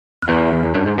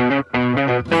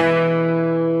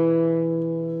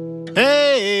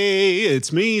Hey,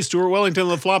 it's me, Stuart Wellington of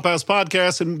the Flophouse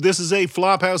Podcast, and this is a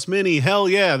Flophouse Mini. Hell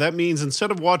yeah, that means instead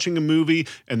of watching a movie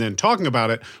and then talking about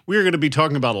it, we're going to be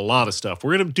talking about a lot of stuff.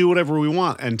 We're going to do whatever we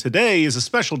want, and today is a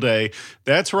special day.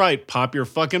 That's right, pop your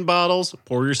fucking bottles,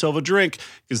 pour yourself a drink,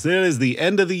 because that is the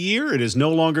end of the year. It is no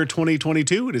longer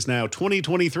 2022, it is now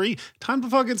 2023. Time to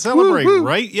fucking celebrate, woo, woo.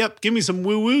 Right? Yep, give me some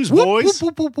woo-woos, boys. Woo,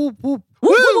 woo, woo, woo.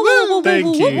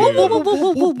 Thank you.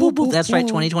 That's right,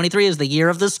 2023 is the year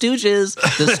of the Stooges.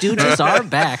 The Stooges are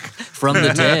back from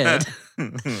the dead.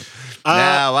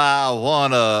 Now I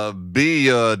wanna be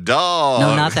a dog.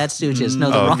 No, not that Stooges.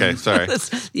 No, the wrong. Okay, sorry.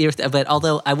 But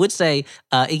although I would say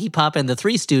Iggy Pop and the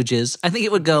Three Stooges, I think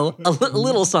it would go a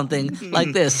little something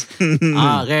like this. Give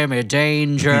me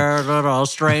danger, little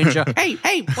stranger. Hey,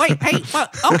 wait, hey,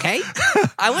 what? Okay,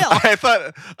 I will.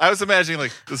 I was imagining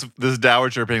like this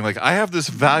dowager being like, I have this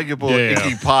valuable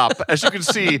Iggy Pop. As you can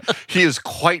see, he is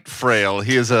quite frail.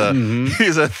 He is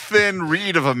a thin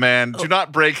reed of a man. Do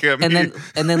not break him. And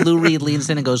then Lou Reed leans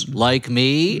in and goes, like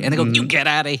me? And they go, you get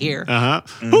out of here.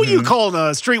 Who you calling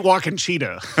a street walking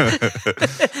cheetah?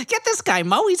 Get this guy,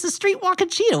 Mo. He's a street walking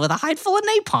cheetah with a hide full of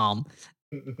napalm.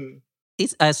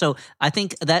 So I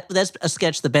think that's a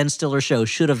sketch the Ben Stiller show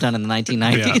should have done in the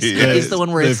 1990s. Yeah. It's the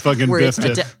one where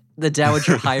the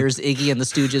Dowager hires Iggy and the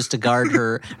Stooges to guard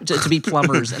her, to be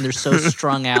plumbers, and they're so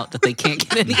strung out that they can't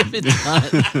get any of it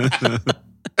done.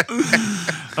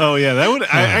 Oh yeah,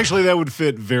 that would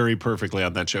fit very perfectly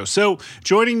on that show. So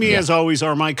joining me as always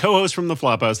are my co-hosts from the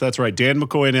Flophouse. That's right, Dan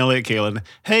McCoy and Elliott Kalin.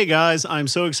 Hey guys, I'm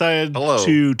so excited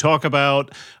to talk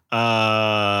about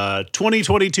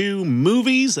 2022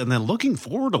 movies and then looking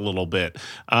forward a little bit.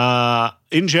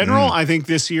 In general, I think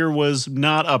this year was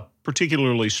not a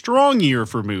particularly strong year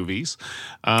for movies,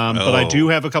 but I do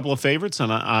have a couple of favorites,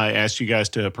 and I asked you guys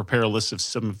to prepare a list of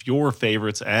some of your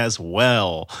favorites as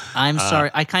well. I'm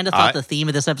sorry. I kind of thought the theme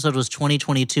of this episode was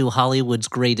 2022, Hollywood's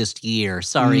greatest year.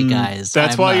 Sorry, guys.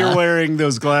 That's why you're wearing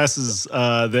those glasses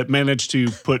that managed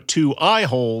to put 2 eye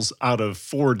holes out of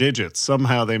 4 digits.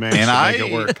 Somehow they managed to make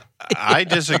it work. I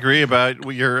disagree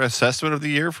about your assessment of the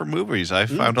year for movies. I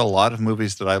found a lot of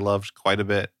movies that I loved quite a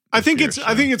bit. I think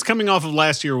it's coming off of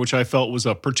last year, which I felt was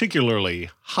a particularly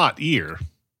hot year.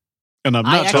 And I'm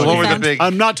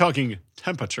not talking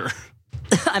temperature.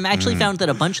 I'm actually found that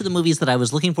a bunch of the movies that I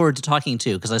was looking forward to talking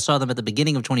to, because I saw them at the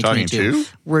beginning of 2022,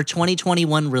 were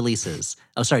 2021 releases.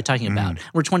 Oh, sorry, were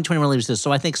 2021 releases.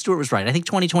 So I think Stuart was right. I think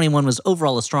 2021 was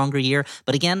overall a stronger year.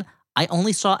 But again, I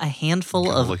only saw a handful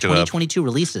of 2022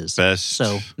 releases.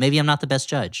 So maybe I'm not the best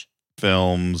judge.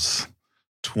 Films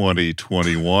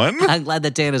 2021. I'm glad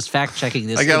that Dan is fact-checking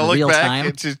this I gotta in look real back time.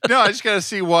 I just got to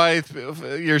see why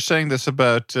you're saying this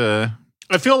about... I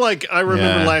feel like I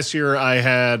remember last year I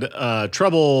had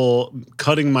trouble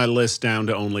cutting my list down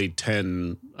to only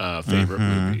 10 favorite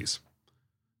movies.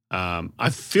 I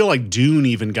feel like Dune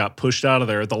even got pushed out of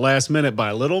there at the last minute by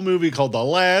a little movie called The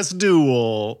Last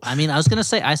Duel. I mean, I was going to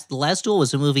say, The Last Duel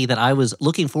was a movie that I was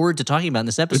looking forward to talking about in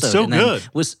this episode. It's so good.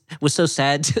 Was so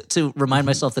sad to remind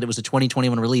myself that it was a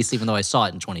 2021 release, even though I saw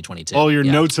it in 2022. All your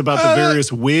notes about the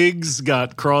various wigs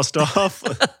got crossed off.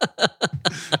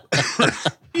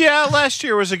 Yeah, last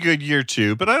year was a good year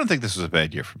too, but I don't think this was a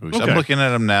bad year for movies. Okay. I'm looking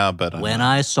at them now, but when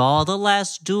I saw The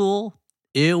Last Duel,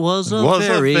 it was a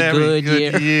very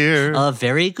good year. A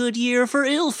very good year for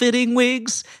ill-fitting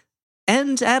wigs.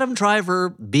 And Adam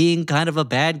Driver being kind of a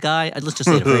bad guy. Let's just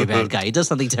say a very bad guy. He does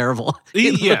something terrible.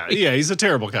 He's a terrible guy. He's a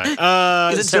terrible guy.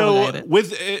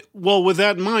 With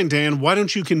that in mind, Dan, why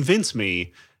don't you convince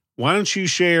me? Why don't you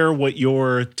share what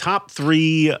your top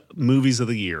 3 movies of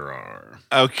the year are?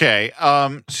 Okay.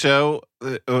 So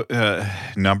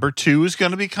number 2 is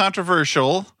going to be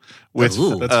controversial.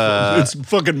 It's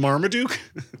fucking Marmaduke.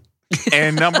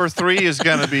 And number 3 is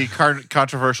going to be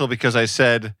controversial because I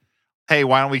said, hey,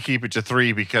 why don't we keep it to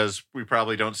 3 because we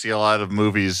probably don't see a lot of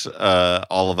movies,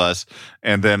 all of us.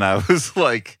 And then I was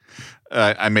like,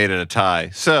 I made it a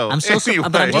tie. So I'm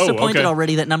disappointed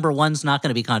already that number 1's not going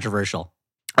to be controversial.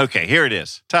 Okay, here it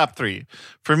is. Top 3.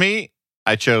 For me,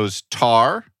 I chose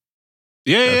Tar.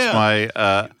 That's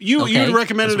my you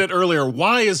recommended it earlier.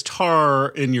 Why is Tar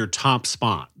in your top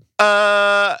spot?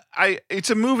 It's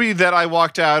a movie that I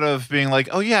walked out of being like,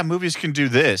 oh yeah, movies can do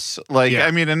this.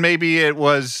 I mean, and maybe it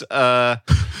was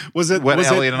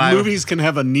movies can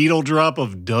have a needle drop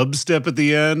of dubstep at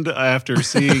the end after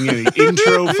seeing an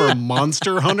intro for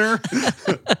Monster Hunter?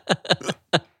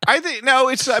 I think no.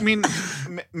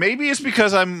 maybe it's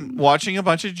because I'm watching a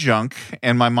bunch of junk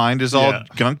and my mind is all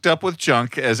gunked up with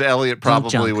junk, as Elliott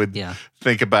probably would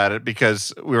think about it,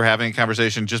 because we were having a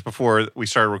conversation just before we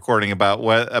started recording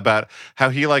about how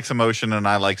he likes emotion and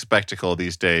I like spectacle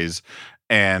these days.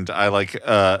 And I like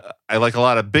a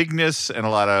lot of bigness and a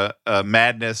lot of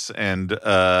madness and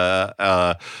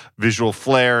visual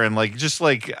flair, and I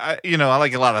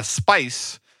like a lot of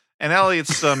spice. And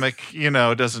Elliott's stomach,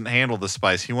 doesn't handle the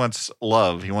spice. He wants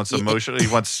love. He wants emotion. He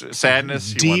wants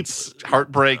sadness. He wants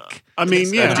heartbreak. A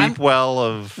deep well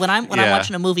of. When I'm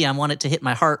watching a movie, I want it to hit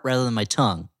my heart rather than my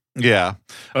tongue. Yeah.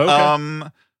 Okay.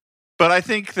 But I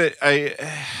think that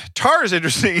Tar is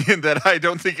interesting in that I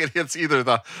don't think it hits either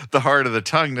the heart or the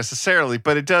tongue necessarily,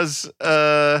 but it does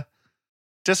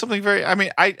something very. I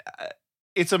mean,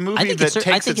 it's a movie that takes its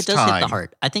time. I think it does hit the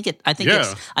heart. I think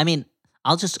it's. I mean.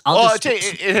 It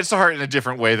hits the heart in a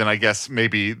different way than I guess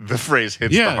maybe the phrase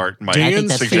hits the heart might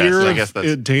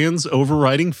suggest. Dan's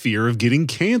overriding fear of getting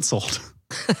canceled.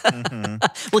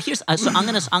 Well, so I'm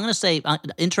gonna say,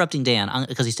 interrupting Dan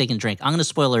because he's taking a drink. I'm gonna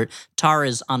spoiler. Tar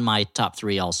is on my top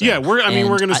 3 also. Yeah, we're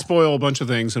gonna spoil a bunch of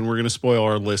things, and we're gonna spoil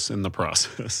our lists in the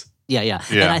process. Yeah.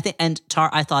 And Tar,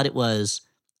 I thought it was.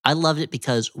 I loved it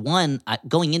because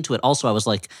going into it, also I was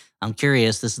like, I'm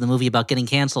curious. This is the movie about getting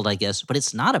canceled, I guess, but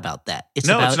it's not about that. It's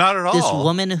not at all. This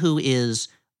woman who is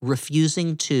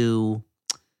refusing to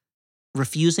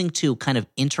kind of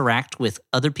interact with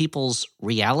other people's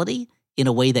reality in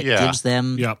a way that gives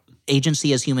them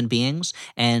agency as human beings,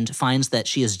 and finds that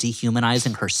she is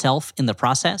dehumanizing herself in the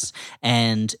process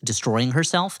and destroying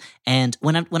herself. And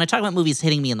when I talk about movies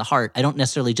hitting me in the heart, I don't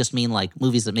necessarily just mean like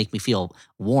movies that make me feel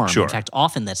warm. Sure. In fact,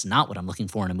 often that's not what I'm looking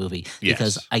for in a movie,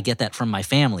 because I get that from my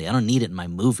family. I don't need it in my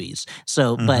movies.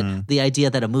 So, but the idea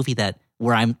that a movie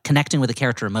where I'm connecting with a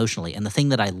character emotionally, and the thing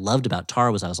that I loved about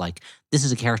Tar was I was like, this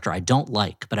is a character I don't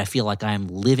like, but I feel like I am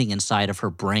living inside of her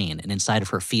brain and inside of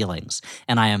her feelings,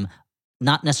 and I am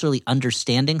not necessarily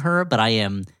understanding her, but I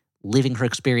am living her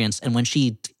experience. And when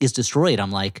she is destroyed,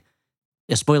 I'm like,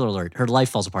 spoiler alert, her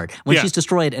life falls apart. When she's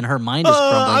destroyed and her mind is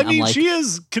crumbling, I'm like, she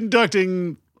is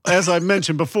conducting, as I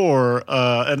mentioned before,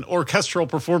 an orchestral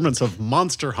performance of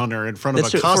Monster Hunter in front of a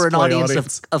cosplay for an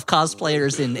audience of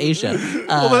cosplayers in Asia.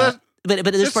 But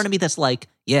there's part of me that's like,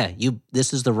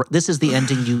 this is the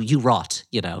ending you wrought,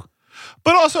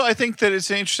 But also, I think that it's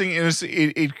interesting.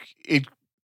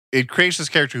 It creates this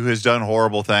character who has done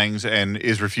horrible things and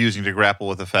is refusing to grapple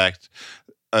with the fact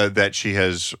that she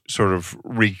has sort of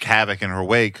wreaked havoc in her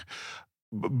wake.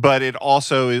 But it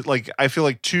also is like, I feel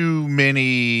like too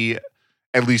many,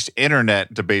 at least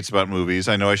internet debates about movies.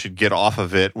 I know I should get off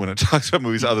of it when it talks about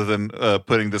movies other than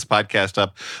putting this podcast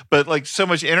up. But like so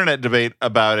much internet debate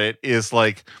about it is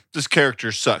like, this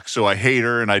character sucks, so I hate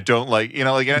her and I don't like, and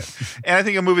I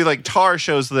think a movie like Tar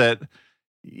shows that,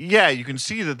 you can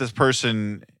see that this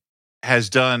person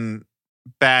has done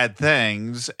bad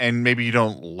things and maybe you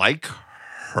don't like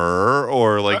her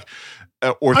or I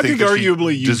think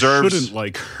arguably you shouldn't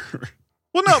like her.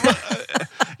 Well, no, but,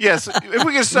 yes. If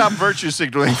we can stop virtue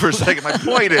signaling for a second, my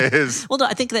point is. Well, no,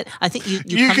 I think you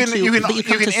can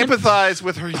empathize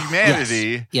with her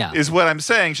humanity. Yes. Is what I'm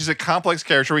saying. She's a complex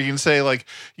character where you can say like,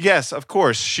 yes, of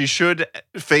course, she should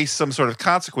face some sort of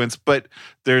consequence, but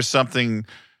there's something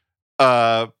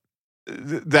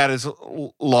that is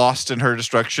lost in her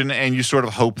destruction, and you sort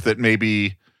of hope that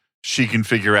maybe she can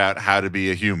figure out how to be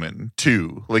a human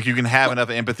too. Like you can have enough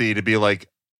empathy to be like,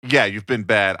 yeah, you've been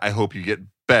bad. I hope you get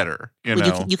better. You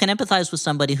can empathize with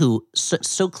somebody who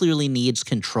so clearly needs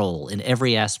control in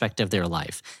every aspect of their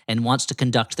life and wants to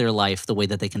conduct their life the way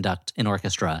that they conduct an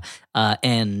orchestra,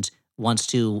 and wants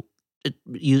to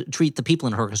you treat the people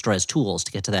in an orchestra as tools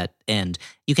to get to that end.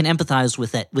 You can empathize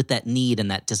with that need and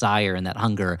that desire and that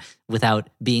hunger without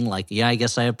being like, I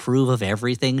guess I approve of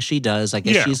everything she does. I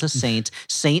guess she's a saint.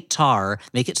 Saint Tar.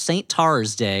 Make it Saint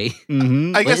Tar's Day.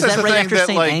 Mm-hmm. I guess is that's that the right thing after that,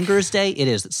 Saint Anger's Day? It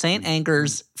is. Saint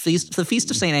Anger's feast, the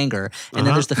Feast of Saint Anger, and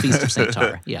then there's the Feast of Saint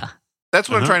Tar. Yeah. That's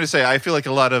what I'm trying to say. I feel like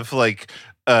a lot of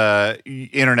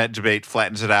internet debate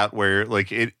flattens it out, where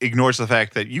like it ignores the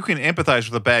fact that you can empathize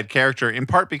with a bad character in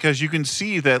part because you can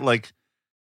see that like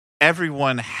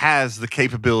everyone has the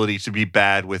capability to be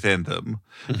bad within them,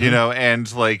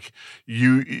 and like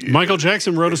Michael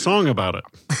Jackson wrote a song about it.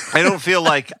 I don't feel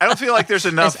like there's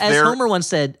enough as there. Homer once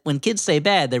said, when kids say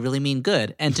bad, they really mean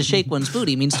good, and to shake one's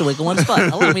booty means to wiggle one's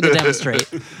butt. Allow me to demonstrate.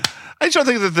 I just don't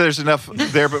think that there's enough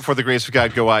there, but for the grace of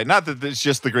God go I. Not that it's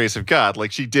just the grace of God.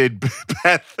 Like she did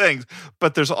bad things,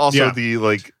 but there's also the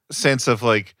like sense of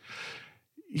like,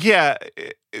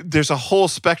 there's a whole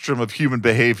spectrum of human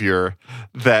behavior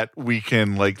that we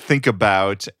can like think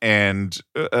about and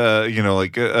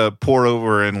pour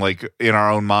over and like in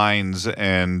our own minds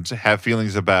and have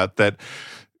feelings about that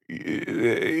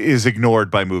is ignored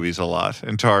by movies a lot,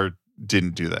 and Tar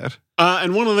didn't do that.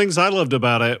 And one of the things I loved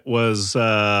about it was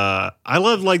I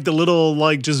love like the little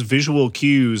like just visual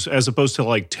cues as opposed to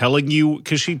like telling you,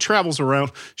 because she travels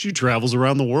around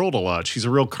the world a lot. She's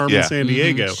a real Carmen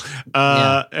Sandiego.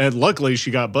 And luckily she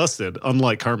got busted,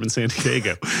 unlike Carmen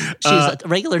Sandiego. She's a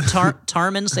regular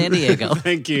Tarman Sandiego.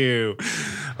 Thank you.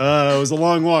 It was a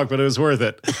long walk, but it was worth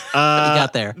it. You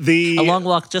got there. A long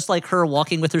walk, just like her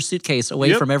walking with her suitcase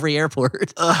away from every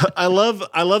airport. I love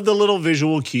the little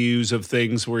visual cues of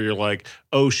things where you're like,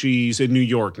 oh, she's in New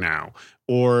York now,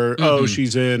 or oh,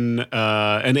 she's in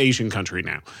an Asian country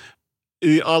now,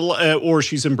 or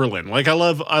she's in Berlin. Like I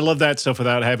love that stuff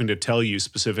without having to tell you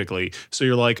specifically. So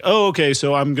you're like, oh, okay,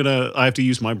 so I have to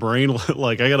use my brain.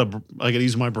 Like I gotta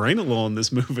use my brain a little in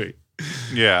this movie.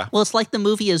 Yeah. Well, it's like the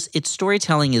movie its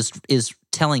storytelling is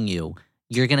telling you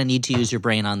you're going to need to use your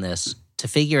brain on this to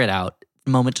figure it out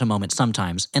moment to moment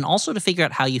sometimes, and also to figure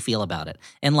out how you feel about it.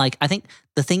 And like, I think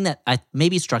the thing that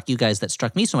maybe struck you guys that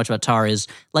struck me so much about Tar is,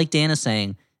 like Dan is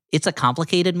saying, it's a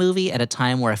complicated movie at a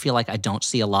time where I feel like I don't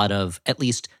see a lot of, at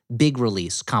least big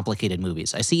release complicated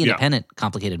movies. I see independent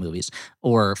complicated movies,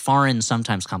 or foreign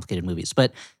sometimes complicated movies,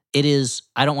 but it is,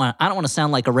 I don't want to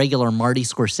sound like a regular Marty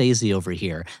Scorsese over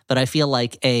here, but I feel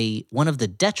like one of the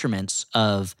detriments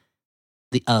of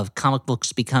comic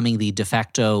books becoming the de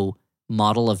facto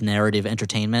model of narrative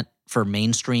entertainment for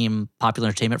mainstream popular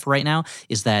entertainment for right now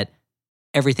is that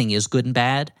everything is good and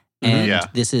bad. And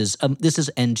this is a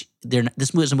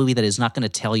movie that is not going to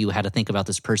tell you how to think about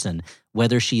this person,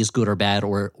 whether she is good or bad,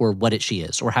 or what she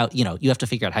is, or how, you have to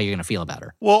figure out how you're going to feel about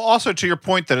her. Well, also to your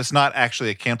point that it's not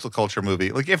actually a cancel culture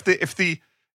movie. Like if the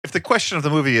question of the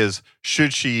movie is,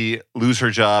 should she lose her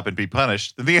job and be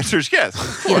punished? Then the answer is yes.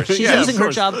 Of course. She's losing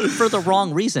her job for the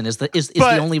wrong reason is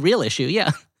the only real issue. Yeah.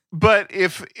 But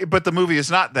the movie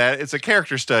is not that. It's a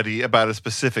character study about a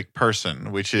specific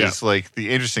person, which is like the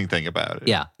interesting thing about it.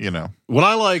 Yeah. What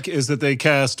I like is that they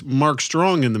cast Mark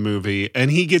Strong in the movie, and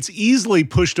he gets easily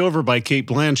pushed over by Cate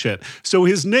Blanchett. So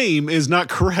his name is not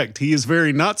correct. He is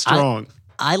very not strong.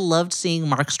 I loved seeing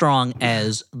Mark Strong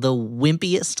as the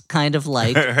wimpiest kind of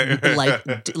like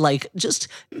just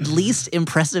least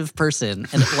impressive person,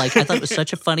 and like I thought it was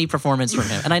such a funny performance from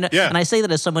him. And I know, and I say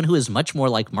that as someone who is much more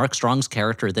like Mark Strong's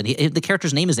character than the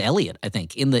character's name is Elliott, I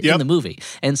think, in the movie.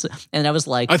 And I was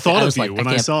like, I thought of you when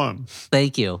I saw him.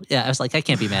 Thank you. Yeah, I was like, I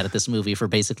can't be mad at this movie for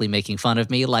basically making fun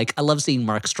of me. Like, I love seeing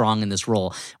Mark Strong in this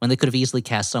role when they could have easily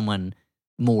cast someone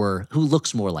who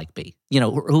looks more like B,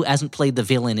 who hasn't played the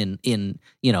villain in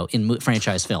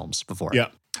franchise films before. Yeah.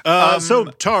 So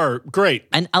Tar, great.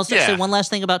 And I'll say one last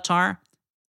thing about Tar.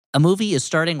 A movie is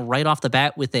starting right off the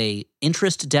bat with a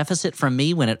interest deficit from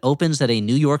me when it opens at a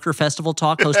New Yorker festival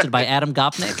talk hosted by Adam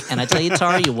Gopnik. And I tell you,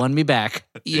 Tar, you won me back.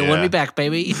 You won me back,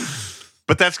 baby.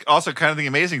 But that's also kind of the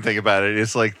amazing thing about it.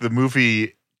 It's like the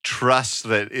movie trusts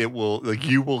that it will, like,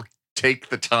 you will take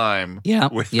the time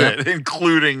with it,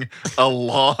 including a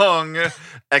long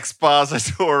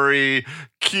expository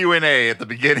Q&A at the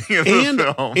beginning of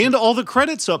the film. And all the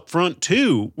credits up front,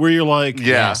 too, where you're like,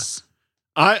 yes.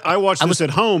 I watched this at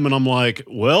home, and I'm like,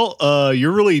 well,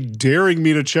 you're really daring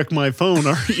me to check my phone,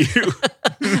 aren't you?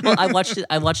 Well, I watched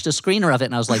a screener of it,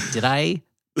 and I was like, did I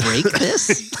break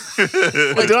this?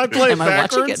 Did I play it backwards? Am I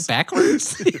watching it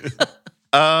backwards?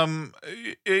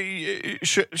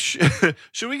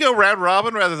 Should we go round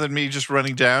robin rather than me just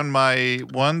running down my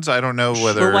ones? I don't know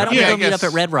whether. Well, why don't we go meet up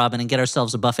at Red Robin and get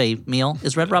ourselves a buffet meal?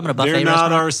 Is Red Robin a buffet restaurant? They're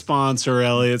not our sponsor,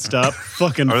 Elliott. Stop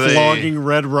fucking flogging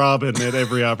Red Robin at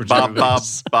every opportunity.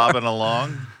 Bobbing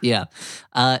along. Yeah.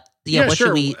 What sure.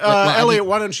 Should we? Elliott,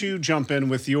 why don't you jump in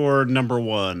with your number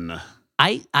one?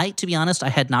 I to be honest, I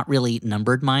had not really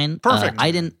numbered mine. Perfect.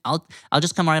 I'll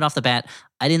just come right off the bat.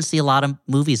 I didn't see a lot of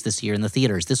movies this year in the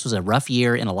theaters. This was a rough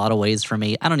year in a lot of ways for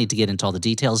me. I don't need to get into all the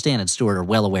details. Dan and Stuart are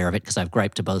well aware of it because I've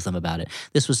griped to both of them about it.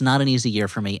 This was not an easy year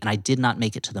for me, and I did not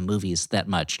make it to the movies that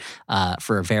much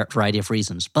for a variety of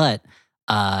reasons. But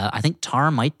I think Tar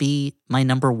might be my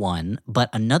number one. But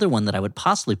another one that I would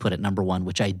possibly put at number one,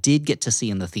 which I did get to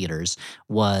see in the theaters,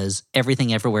 was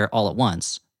Everything Everywhere All at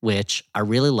Once, which I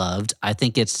really loved. I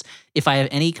think if I have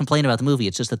any complaint about the movie,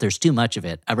 it's just that there's too much of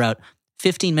it. About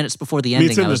 15 minutes before the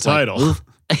ending, it's in the title.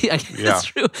 That's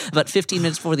true. About 15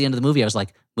 minutes before the end of the movie, I was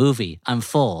like, movie, I'm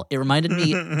full. It reminded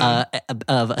me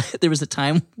of there was a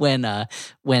time when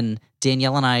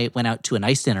Danielle and I went out to a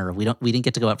nice dinner. We didn't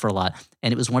get to go out for a lot,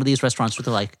 and it was one of these restaurants where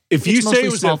they're like, if you say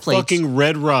it was at plates. fucking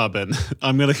Red Robin,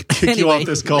 I'm gonna kick you off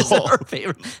this call.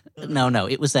 No,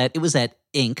 it was at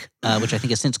Inc., which I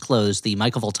think has since closed, the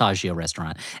Michael Voltaggio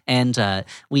restaurant. And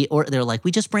they're like,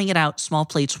 we just bring it out small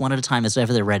plates one at a time as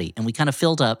ever they're ready. And we kind of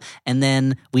filled up, and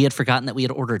then we had forgotten that we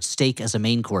had ordered steak as a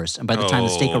main course. And by the time the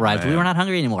steak arrived, we were not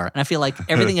hungry anymore. And I feel like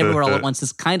Everything Everywhere All at Once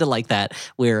is kind of like that,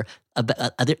 where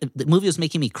the movie was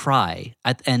making me cry,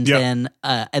 but then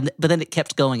it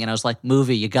kept going, and I was like,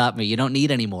 "Movie, you got me. You don't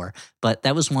need any more." But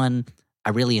that was one I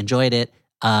really enjoyed it.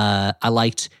 I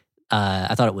liked.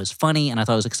 I thought it was funny, and I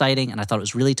thought it was exciting, and I thought it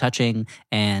was really touching.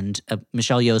 And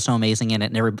Michelle Yeoh is so amazing in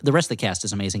it, and the rest of the cast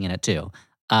is amazing in it too.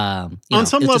 On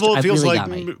some level, it feels like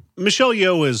Michelle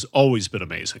Yeoh has always been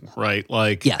amazing, right?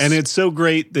 Like, yes. And it's so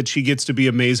great that she gets to be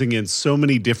amazing in so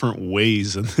many different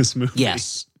ways in this movie.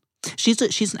 Yes.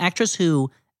 She's an actress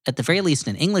who, at the very least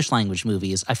in English language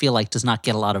movies, I feel like does not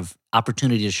get a lot of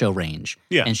opportunity to show range.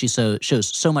 Yeah. And she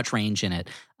shows so much range in it.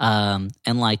 And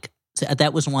like,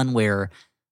 that was one where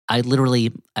I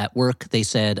literally, at work, they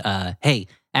said, hey,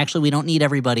 actually, we don't need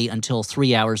everybody until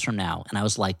 3 hours from now. And I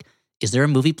was like, is there a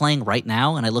movie playing right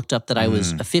now? And I looked up that I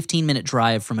was a 15-minute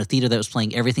drive from a theater that was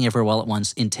playing Everything Everywhere All at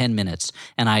Once in 10 minutes.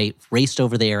 And I raced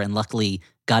over there and luckily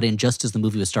got in just as the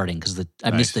movie was starting because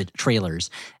I missed the trailers.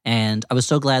 And I was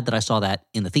so glad that I saw that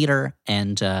in the theater,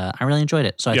 and I really enjoyed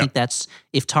it. So I think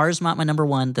if Tar's not my number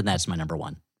one, then that's my number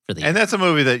one for the year. And that's a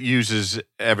movie that uses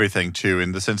everything, too,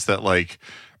 in the sense that, like,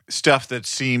 stuff that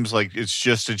seems like it's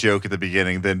just a joke at the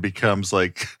beginning then becomes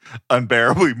like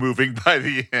unbearably moving by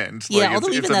the end. Yeah, like, although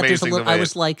even that there's a little, I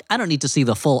was like, I don't need to see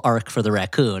the full arc for the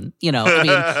raccoon. I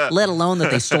mean, let alone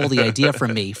that they stole the idea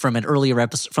from me from an earlier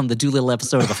episode, from the Doolittle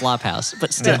episode of the Flophouse,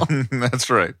 but still. That's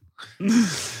right.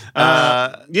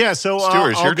 So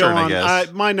Stuart, I'll your go turn, on. I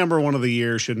guess. My number one of the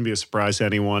year shouldn't be a surprise to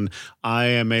anyone. I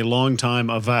am a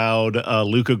longtime avowed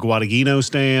Luca Guadagnino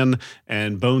stan,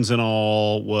 and Bones and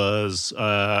All was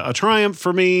a triumph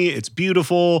for me. It's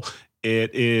beautiful.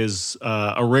 It is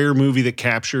a rare movie that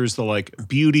captures the like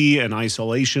beauty and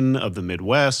isolation of the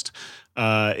Midwest.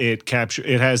 It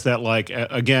has that like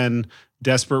again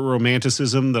desperate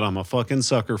romanticism that I'm a fucking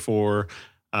sucker for.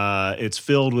 It's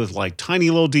filled with like tiny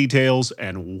little details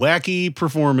and wacky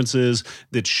performances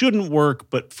that shouldn't work,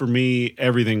 but for me,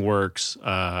 everything works.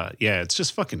 It's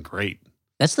just fucking great.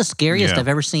 That's the scariest I've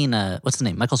ever seen. What's the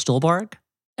name? Michael Stuhlbarg?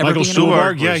 Michael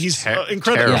Stuhlbarg, he's incredible.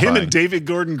 Terrifying. Him and David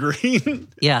Gordon Green.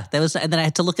 Yeah, that was, and then I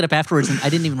had to look it up afterwards, and I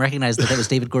didn't even recognize that was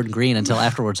David Gordon Green until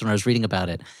afterwards when I was reading about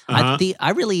it.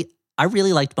 I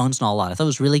really liked Bones and All a lot. I thought it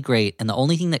was really great, and the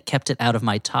only thing that kept it out of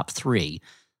my top three,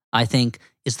 I think,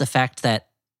 is the fact that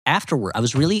afterward, I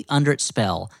was really under its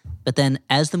spell, but then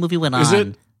as the movie went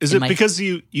on... Is it because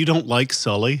you don't like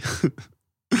Sully?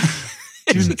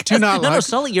 do not like... No,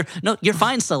 Sully, you're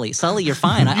fine, Sully. Sully, you're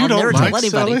fine. I'll never tell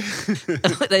anybody.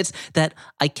 It's that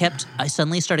I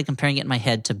suddenly started comparing it in my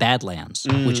head to Badlands,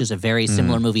 which is a very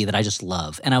similar movie that I just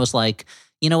love. And I was like,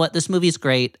 you know what, this movie's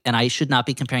great, and I should not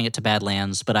be comparing it to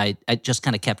Badlands, but I just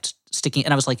kind of kept sticking,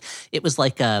 and I was like, it was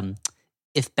like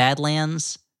if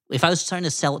Badlands... If I was trying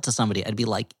to sell it to somebody, I'd be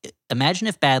like, imagine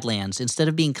if Badlands, instead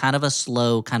of being kind of a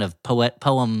slow, kind of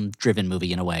poem-driven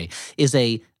movie in a way,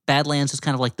 Badlands is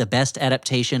kind of like the best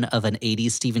adaptation of an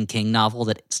 80s Stephen King novel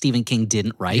that Stephen King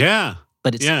didn't write. Yeah.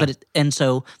 And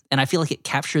I feel like it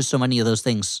captures so many of those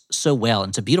things so well. And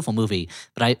it's a beautiful movie,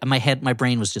 but my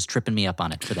brain was just tripping me up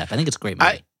on it for that. But I think it's a great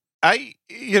movie.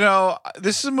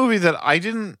 This is a movie that I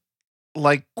didn't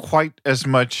like quite as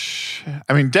much.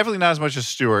 I mean, definitely not as much as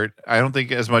Stuart. I don't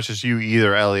think as much as you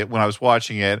either, Elliott, when I was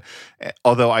watching it.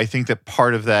 Although I think that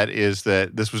part of that is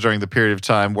that this was during the period of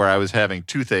time where I was having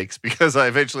toothaches because I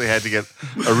eventually had to get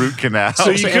a root canal.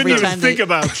 So you couldn't even think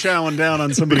about chowing down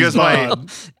on somebody's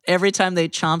bod. Every time they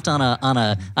chomped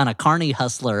on a carny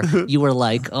hustler, you were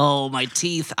like, "Oh, my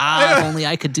teeth! If only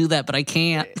I could do that, but I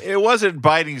can't." It wasn't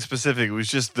biting specific. It was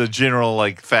just the general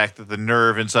like fact that the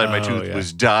nerve inside my tooth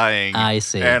was dying. I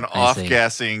see. And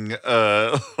off-gassing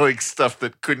like stuff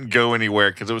that couldn't go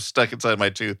anywhere because it was stuck inside my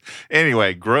tooth.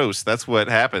 Anyway, gross. That's what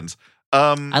happens.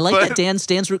 I like that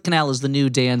Dan's root canal is the new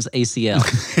Dan's ACL.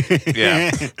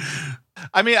 Yeah.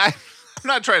 I mean, I'm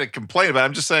not trying to complain about it.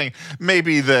 I'm just saying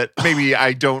maybe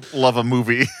I don't love a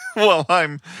movie while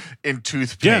I'm in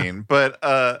tooth pain. Yeah. But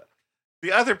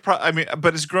the other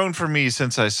but it's grown for me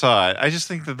since I saw it. I just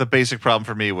think that the basic problem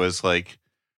for me was like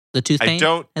the tooth pain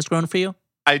has grown for you?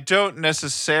 I don't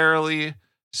necessarily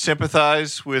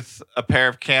sympathize with a pair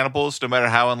of cannibals, no matter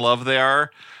how in love they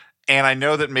are. And I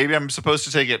know that maybe I'm supposed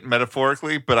to take it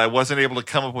metaphorically, but I wasn't able to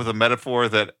come up with a metaphor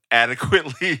that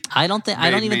adequately. I don't think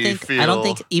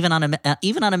even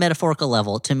on a metaphorical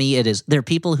level, to me it is. There are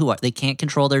people who they can't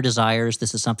control their desires.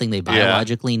 This is something they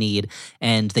biologically need,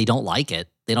 and they don't like it.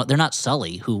 They're not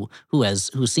Sully, who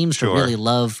seems to really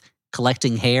love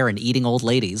collecting hair and eating old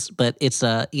ladies. But it's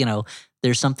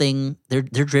there's something they're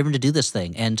driven to do this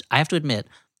thing, and I have to admit,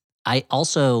 I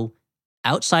also.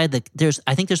 Outside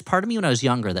I think there's part of me when I was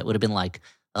younger that would have been like,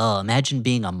 oh, imagine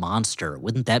being a monster.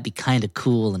 Wouldn't that be kind of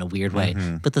cool in a weird way?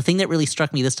 Mm-hmm. But the thing that really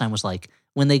struck me this time was like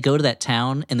when they go to that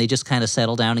town and they just kind of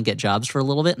settle down and get jobs for a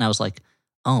little bit. And I was like,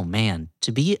 oh man,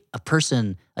 to be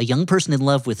a young person in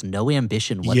love with no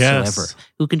ambition whatsoever,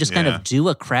 who can just kind of do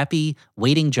a crappy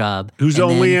waiting job. Whose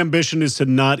only ambition is to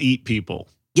not eat people.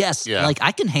 Yes. Yeah. Like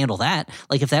I can handle that.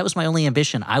 Like if that was my only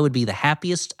ambition, I would be the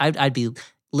happiest. I'd be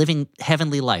living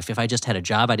heavenly life if I just had a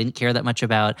job I didn't care that much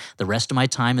about. The rest of my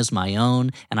time is my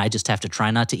own, and I just have to try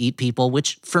not to eat people,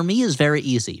 which for me is very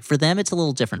easy. For them, it's a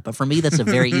little different, but for me, that's a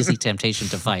very easy temptation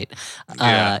to fight.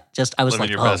 I was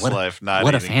living like,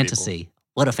 what a fantasy. People.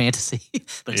 What a fantasy.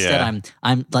 But instead,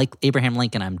 I'm like Abraham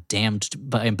Lincoln, I'm damned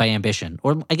by ambition.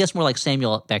 Or I guess more like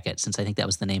Samuel Beckett, since I think that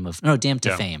was the name of, Damned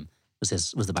to Fame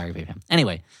was the biography of him.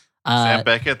 Anyway. Sam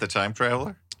Beckett, the time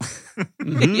traveler?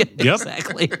 Mm-hmm. Yep.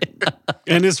 Exactly.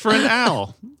 And his friend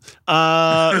Al,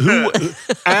 who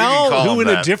in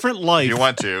a different life, if you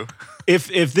want to.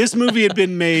 If this movie had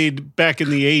been made back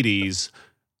in the 80s,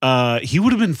 he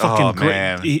would have been fucking great.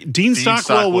 Man. Dean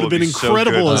Stockwell would have been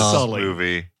incredible as Sully.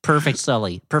 Movie. Perfect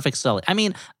Sully. I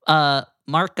mean,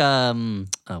 Mark. Why am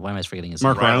I forgetting his name?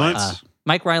 Mark Rylance.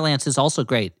 Mike Rylance is also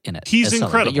great in it. He's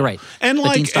incredible. Sully, you're right. And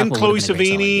Chloe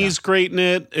Savini's great in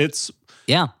it. It's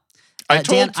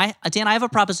Dan, I have a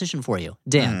proposition for you.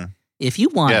 Dan, if you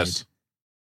wanted,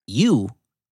 you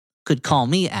could call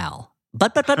me Al.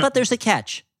 But there's a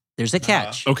catch. There's a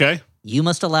catch. Okay. You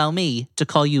must allow me to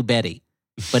call you Betty.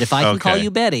 But if I can call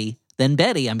you Betty, then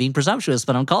Betty, I'm being presumptuous,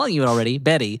 but I'm calling you already,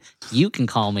 Betty, you can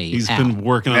call me He's Al. been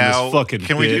working on this fucking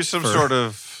Can we do some sort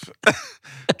of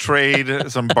trade,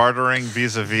 some bartering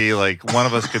vis-a-vis, like one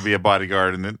of us could be a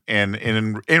bodyguard and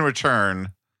in return,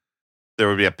 there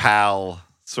would be a pal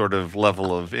sort of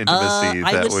level of intimacy.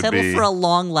 I would settle for a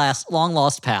long lost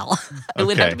pal. It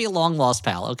would have to be a long lost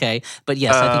pal. Okay, but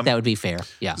yes, I think that would be fair.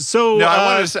 Yeah. So,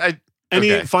 I want to.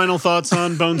 Any final thoughts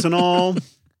on Bones and All?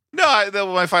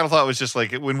 No, my final thought was just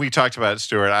like when we talked about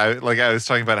Stuart, I was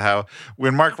talking about how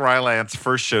when Mark Rylance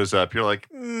first shows up, you're like,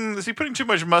 is he putting too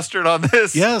much mustard on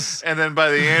this? Yes. And then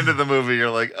by the end of the movie, you're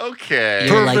like, okay.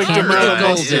 You're perfect like, amount of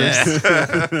mustard.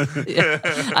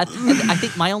 I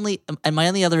think my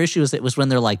only other issue is it was when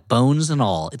they're like Bones and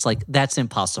All. It's like, that's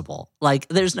impossible. Like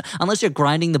unless you're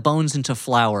grinding the bones into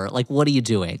flour, like what are you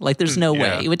doing? Like there's no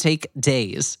way. It would take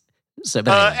days. So,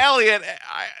 anyway. Elliot,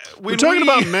 we're talking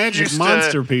about magic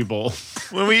monster people.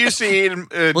 When we used to eat, do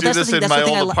this in my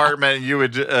old apartment, you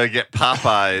would get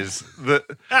Popeyes.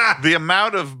 The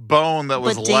amount of bone that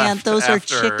was left. But Dan, those are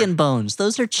chicken bones.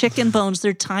 Those are chicken bones.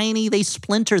 They're tiny. They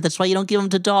splinter. That's why you don't give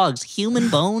them to dogs. Human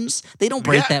bones, they don't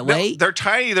break that way. They're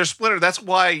tiny. They're splintered. That's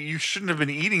why you shouldn't have been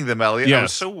eating them, Elliot. Yes. I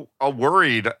was so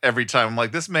worried every time. I'm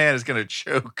like, this man is going to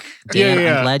choke. Dan,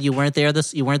 I'm glad you weren't there.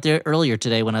 You weren't there earlier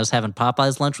today when I was having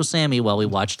Popeyes lunch with Sammy while we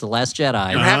watched The Last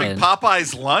Jedi. You're having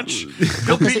Popeyes lunch?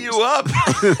 He'll beat you up.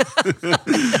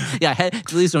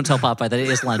 Please don't tell Popeye that it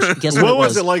is lunch. Guess what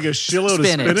was it, like a shitload of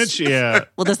spinach? Yeah.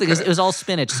 Well, that's the thing. It was all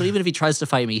spinach. So even if he tries to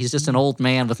fight me, he's just an old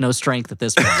man with no strength at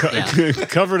this point. Yeah.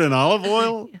 Covered in olive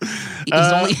oil? He's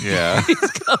covered in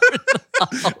olive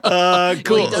oil.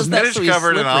 Cool. Well, he does that spinach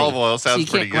covered in olive oil sounds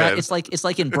pretty good. It's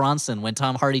like in Bronson when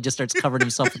Tom Hardy just starts covering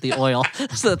himself with the oil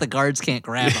so that the guards can't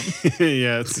grab him.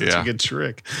 It's such a good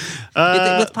trick.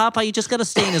 With Popeye, you just got to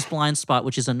stay in his blind spot,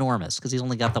 which is enormous because he's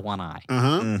only got the one eye.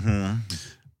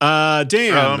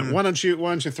 Dan, why don't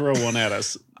you throw one at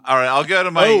us? All right, I'll go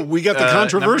to my. Oh, we got the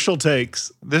controversial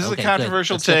takes. This is a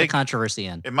controversial take. Get the controversy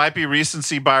in. It might be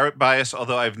recency bias,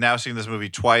 although I've now seen this movie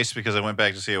twice because I went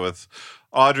back to see it with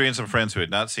Audrey and some friends who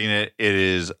had not seen it. It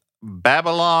is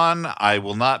Babylon. I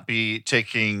will not be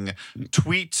taking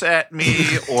tweets at me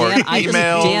or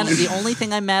emails. Dan, the only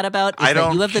thing I'm mad about is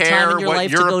that you have the time in your life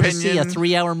to go to see a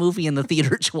 3-hour movie in the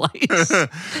theater twice.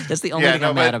 That's the only thing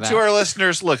I'm mad about. To our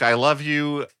listeners, look, I love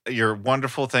you. You're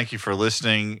wonderful. Thank you for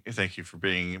listening. Thank you for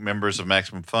being members of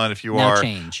Maximum Fun. If you now are,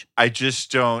 change. I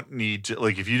just don't need to.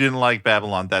 Like, if you didn't like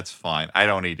Babylon, that's fine. I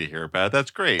don't need to hear about it. That's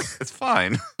great. It's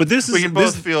fine. But we can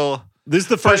both feel. This is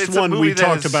the first one we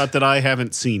talked about that I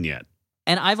haven't seen yet.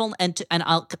 And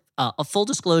I'll a full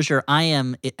disclosure, I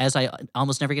am, as I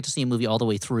almost never get to see a movie all the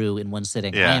way through in one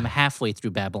sitting. Yeah. I am halfway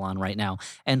through Babylon right now,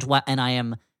 and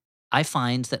I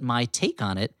find that my take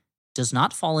on it does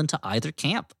not fall into either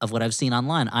camp of what I've seen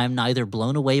online. I'm neither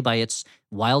blown away by its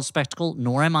wild spectacle,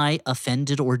 nor am I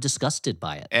offended or disgusted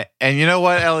by it. And you know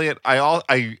what, Elliot?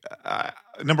 I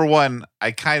number one,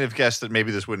 I kind of guessed that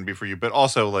maybe this wouldn't be for you, but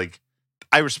also like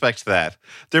I respect that.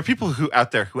 There are people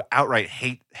out there who outright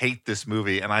hate this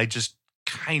movie, and I just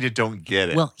kind of don't get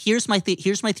it. Well, here's my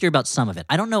theory about some of it.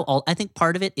 I don't know all. I think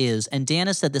part of it is, and Dan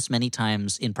has said this many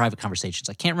times in private conversations.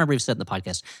 I can't remember if he said it in the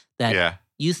podcast that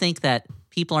you think that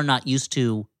people are not used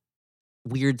to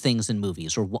weird things in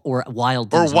movies or wild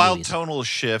things or wild movies. Tonal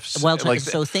shifts.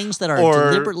 So things that are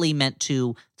deliberately meant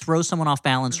to throw someone off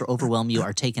balance or overwhelm you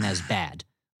are taken as bad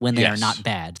when they are not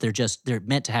bad. They're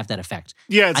meant to have that effect.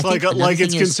 Yeah, it's like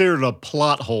it's considered a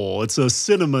plot hole. It's a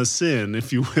cinema sin,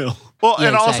 if you will. Well, yeah,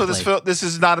 and exactly. Also this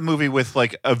is not a movie with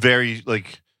like a very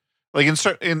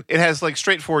it has like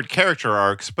straightforward character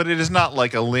arcs, but it is not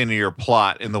like a linear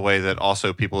plot in the way that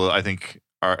also people I think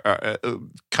have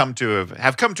come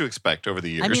to expect over the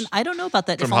years. I mean, I don't know about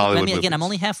that. Again, I'm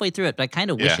only halfway through it, but I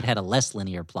kind of wish it had a less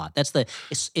linear plot. That's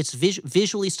it's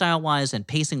visually, style wise, and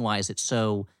pacing wise.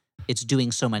 It's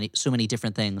doing so many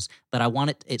different things, but I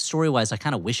want it story wise. I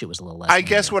kind of wish it was a little less. I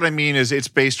guess what I mean is it's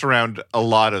based around a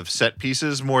lot of set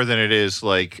pieces more than it is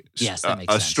like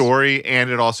a story,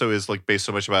 and it also is like based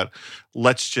so much about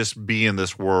let's just be in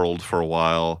this world for a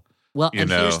while. Well,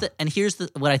 here's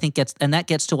what I think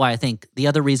gets to why I think the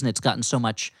other reason it's gotten so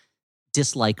much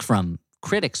dislike from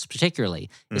critics particularly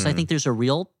is I think there's a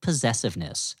real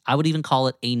possessiveness. I would even call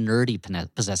it a nerdy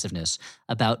possessiveness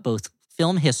about both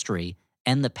film history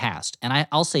and the past. And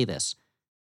I'll say this.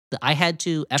 I had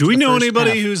to... Do we know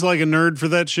anybody who's like a nerd for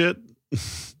that shit?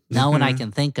 No one I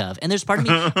can think of. And there's part of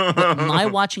me, my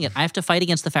watching it, I have to fight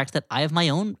against the fact that I have my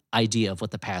own idea of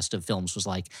what the past of films was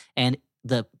like. And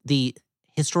the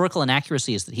historical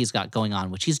inaccuracies that he's got going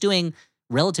on, which he's doing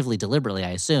relatively deliberately, I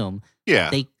assume,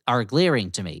 they are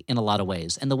glaring to me in a lot of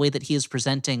ways. And the way that he is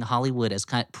presenting Hollywood as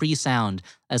pre-sound,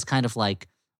 as kind of like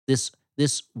this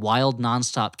wild,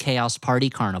 nonstop chaos party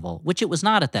carnival, which it was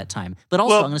not at that time. But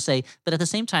also, I'm going to say, but at the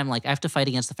same time, like I have to fight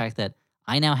against the fact that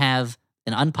I now have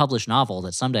an unpublished novel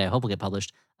that someday I hope will get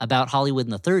published about Hollywood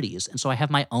in the 30s. And so I have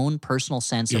my own personal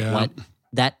sense of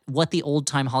what the old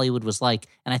time Hollywood was like.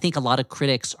 And I think a lot of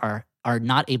critics are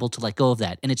not able to let go of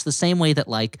that. And it's the same way that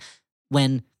like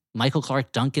when Michael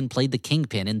Clark Duncan played the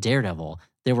Kingpin in Daredevil,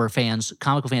 there were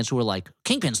comical fans who were like,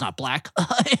 Kingpin's not black.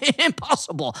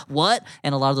 Impossible. What?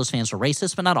 And a lot of those fans were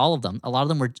racist, but not all of them.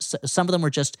 Some of them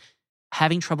were just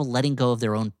having trouble letting go of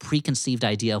their own preconceived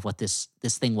idea of what this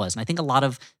thing was. And I think a lot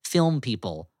of film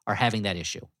people are having that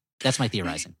issue. That's my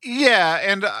theorizing. Yeah.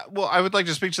 And I would like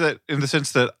to speak to that in the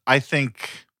sense that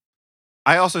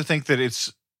I also think that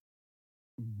it's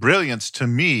brilliance to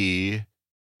me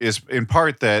is in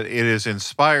part that it is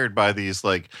inspired by these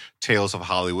like tales of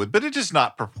Hollywood, but it does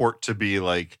not purport to be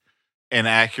like an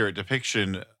accurate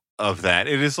depiction of that.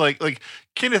 It is like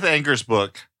Kenneth Anger's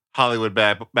book, Hollywood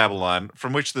Babylon,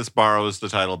 from which this borrows the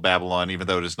title Babylon, even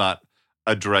though it is not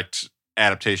a direct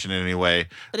adaptation in any way.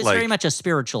 But it's very much a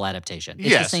spiritual adaptation. It's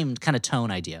the same kind of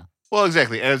tone idea. Well,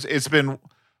 exactly. As it's been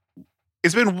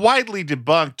widely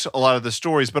debunked, a lot of the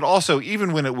stories, but also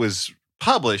even when it was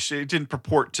published, it didn't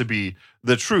purport to be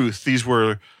the truth. These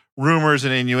were rumors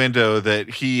and innuendo that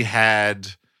he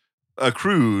had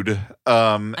accrued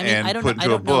and put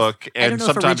into a book, and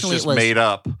sometimes just made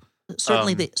up.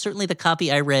 Certainly, the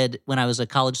copy I read when I was a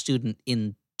college student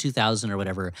in 2000 or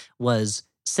whatever was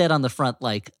said on the front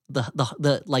like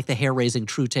the hair raising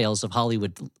true tales of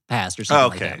Hollywood past or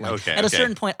something like that. At a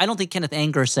certain point, I don't think Kenneth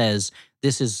Anger says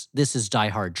this is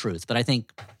diehard truth, but I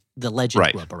think the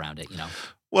legend grew up around it. You know.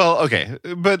 Well, okay,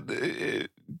 but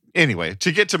anyway,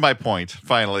 to get to my point,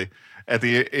 finally, at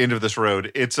the end of this road,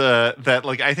 it's that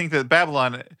like I think that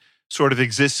Babylon sort of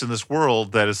exists in this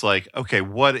world that is like, okay,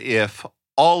 what if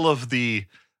all of the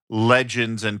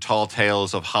legends and tall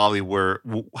tales of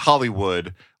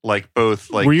Hollywood, like both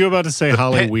like. Were you about to say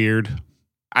Hollyweird?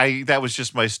 That was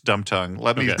just my dumb tongue.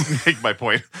 Let me make my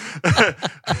point.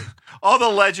 All the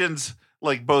legends,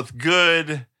 like both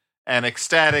good and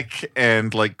ecstatic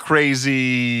and like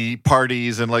crazy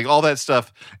parties and like all that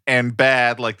stuff, and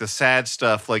bad, like the sad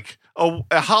stuff, like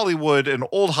Hollywood and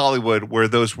old Hollywood, where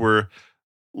those were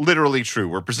literally true.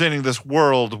 We're presenting this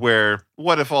world where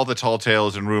what if all the tall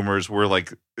tales and rumors were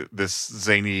like this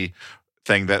zany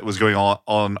thing that was going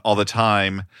on all the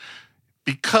time,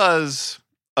 because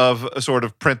of a sort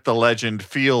of print the legend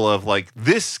feel of like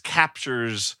this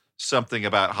captures something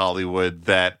about Hollywood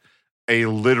that a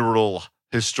literal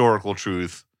historical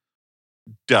truth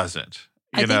doesn't.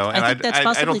 You know, and I think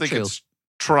that's I don't think true. it's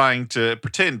trying to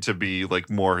pretend to be like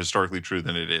more historically true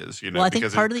than it is. You know, Well, I think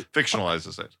because part it of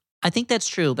fictionalizes it. I think that's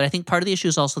true, but I think part of the issue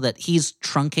is also that he's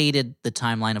truncated the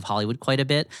timeline of Hollywood quite a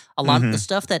bit. A lot of the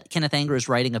stuff that Kenneth Anger is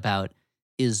writing about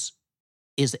is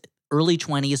early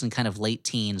 20s and kind of late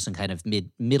teens and kind of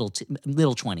middle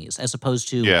 20s, as opposed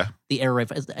to the era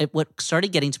of what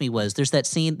started getting to me was there's that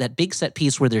scene, that big set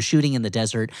piece where they're shooting in the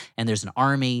desert and there's an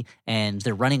army and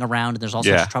they're running around and there's all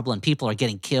sorts of trouble and people are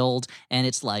getting killed. And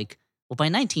it's like, well, by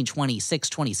 1926,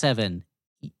 27,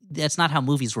 that's not how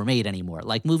movies were made anymore.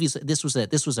 Like movies, this was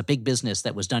a big business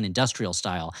that was done industrial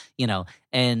style, you know?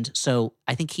 And so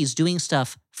I think he's doing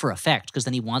stuff for effect because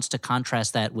then he wants to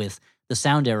contrast that with the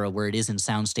sound era where it is in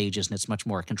sound stages and it's much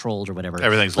more controlled or whatever.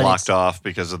 Everything's locked off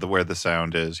because of where the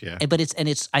sound is. Yeah. But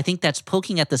I think that's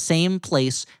poking at the same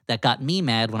place that got me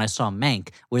mad when I saw Mank,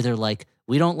 where they're like,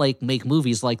 we don't like make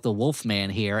movies like The Wolfman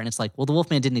here. And it's like, well, The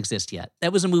Wolfman didn't exist yet.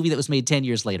 That was a movie that was made 10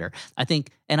 years later. I think,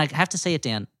 and I have to say it,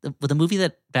 Dan, the movie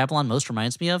that Babylon most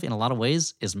reminds me of in a lot of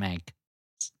ways is Mank.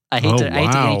 I hate to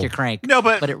yank your crank. No,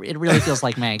 but it really feels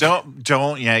like Mank.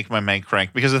 Don't yank my Mank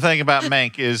crank, because the thing about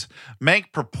Mank is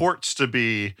Mank purports to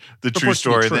be the true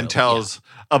story, and then tells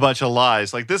a bunch of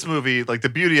lies. Like this movie, like the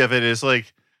beauty of it is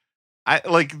like,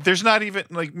 there's not even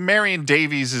like Marion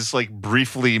Davies is like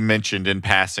briefly mentioned in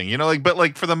passing, you know, like, but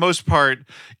like for the most part,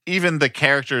 even the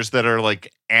characters that are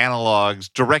like analogs,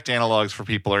 direct analogs for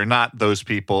people are not those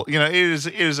people. You know, it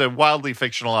is a wildly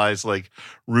fictionalized, like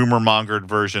rumor mongered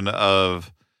version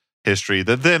of history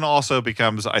that then also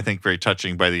becomes, I think, very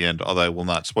touching by the end, although I will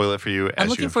not spoil it for you. I'm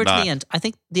looking forward to the end. I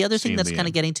think the other thing that's kind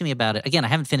of getting to me about it, again, I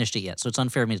haven't finished it yet, so it's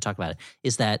unfair of me to talk about it,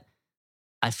 is that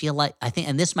I feel like,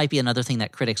 and this might be another thing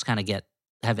that critics kind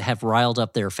of have riled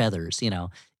up their feathers, you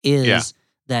know, is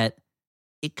that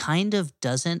it kind of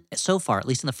doesn't, so far, at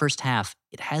least in the first half,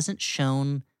 it hasn't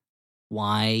shown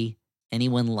why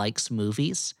anyone likes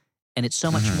movies. And it's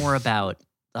so much more about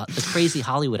the crazy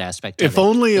Hollywood aspect of it. If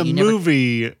only a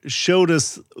movie showed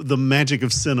us the magic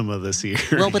of cinema this year.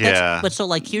 Well, but so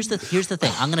like, here's the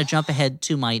thing. I'm going to jump ahead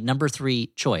to my number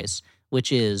 3 choice,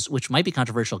 which might be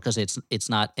controversial because it's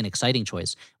not an exciting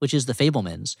choice, which is The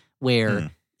Fabelmans,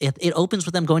 where it opens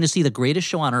with them going to see the greatest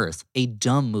show on earth, a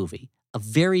dumb movie, a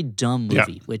very dumb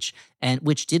movie, which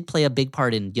did play a big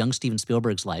part in young Steven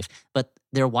Spielberg's life. But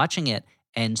they're watching it,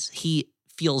 and he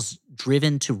feels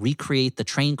driven to recreate the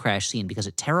train crash scene because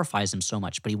it terrifies him so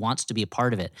much, but he wants to be a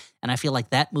part of it. And I feel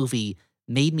like that movie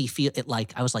made me feel it,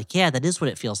 like I was like, yeah, that is what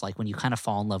it feels like when you kind of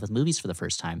fall in love with movies for the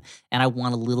first time. And I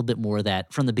want a little bit more of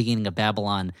that from the beginning of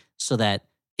Babylon, so that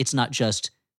it's not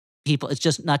just people, it's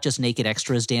just not just naked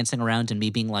extras dancing around and me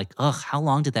being like, ugh, how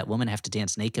long did that woman have to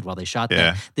dance naked while they shot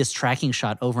this tracking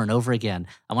shot over and over again?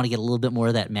 I want to get a little bit more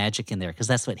of that magic in there because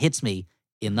that's what hits me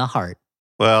in the heart.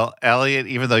 Well, Elliott,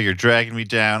 even though you're dragging me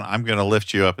down, I'm going to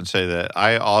lift you up and say that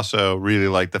I also really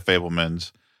like The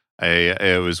Fabelmans.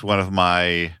 It was one of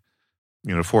my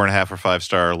 4.5 or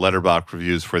 5-star Letterboxd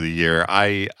reviews for the year.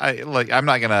 I'm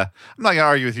not gonna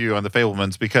argue with you on The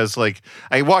Fabelmans, because like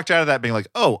I walked out of that being like,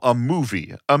 oh, a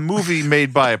movie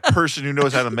made by a person who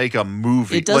knows how to make a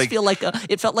movie. It does feel like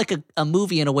it felt like a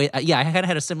movie in a way. Yeah, I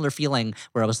had a similar feeling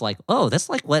where I was like, oh, that's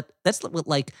what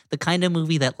like the kind of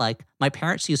movie that like my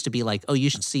parents used to be like, oh,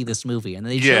 you should see this movie, and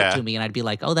they'd show it to me, and I'd be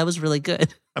like, oh, that was really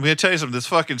good. I'm going to tell you something. This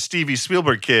fucking Stevie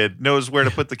Spielberg kid knows where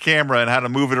to put the camera and how to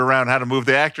move it around, how to move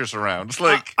the actors around. It's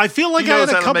like, I feel like I had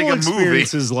a couple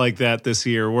experiences like that this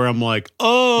year where I'm like,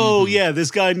 oh, yeah,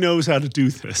 this guy knows how to do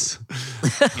this.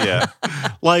 Yeah.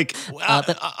 Like,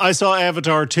 I saw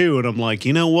Avatar 2, and I'm like,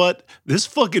 you know what? This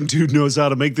fucking dude knows how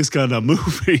to make this kind of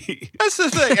movie. That's the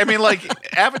thing. I mean, like,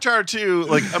 Avatar 2,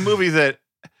 like a movie that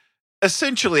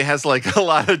essentially has like a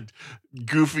lot of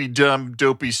goofy, dumb,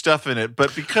 dopey stuff in it,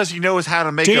 but because he knows how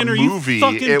to make a movie,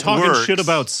 are you fucking talking works. Shit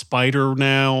about Spider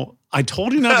now? I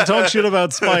told you not to talk shit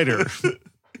about Spider.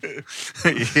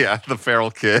 Yeah, the feral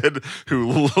kid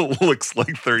who looks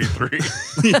like 33.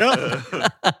 Yeah.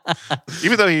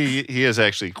 Even though he is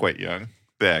actually quite young,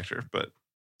 the actor, but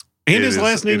and his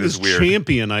last name is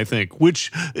Champion, I think,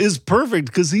 which is perfect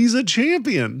because he's a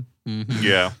champion. Mm-hmm.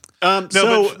 Yeah. But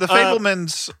the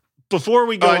Fabelmans. Before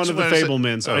we go on to The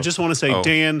Fabelmans, I just want to say,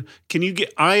 Dan, can you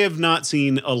get? I have not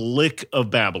seen a lick of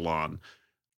Babylon.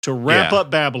 To wrap up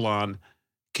Babylon,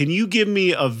 can you give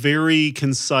me a very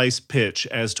concise pitch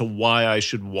as to why I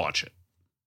should watch it?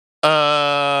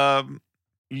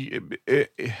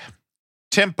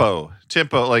 tempo,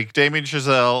 like Damien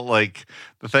Chazelle, like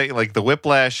the thing, like the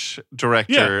Whiplash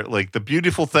director. Like the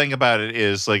beautiful thing about it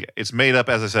is like it's made up,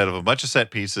 as I said, of a bunch of set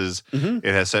pieces. It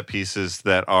has set pieces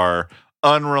that are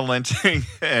unrelenting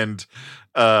and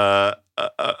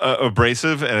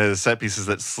abrasive, and it has set pieces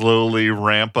that slowly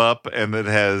ramp up, and it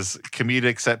has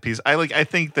comedic set piece. I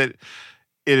think that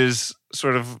it is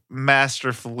sort of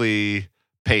masterfully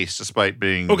paced, despite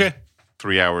being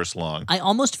 3 hours long. I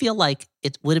almost feel like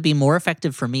it would be more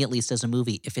effective for me, at least as a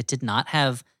movie, if it did not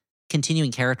have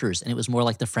continuing characters and it was more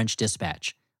like The French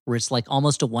Dispatch, where it's like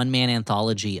almost a one-man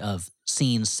anthology of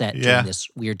scenes set during this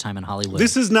weird time in Hollywood.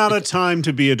 This is not a time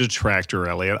to be a detractor,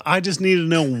 Elliot. I just need to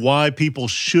know why people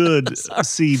should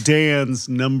see Dan's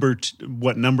number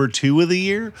 2 of the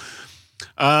year.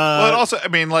 Well, it also, I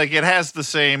mean, like it has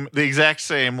the exact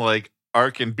same like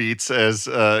arc and beats as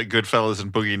Goodfellas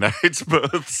and Boogie Nights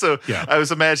both. So I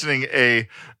was imagining a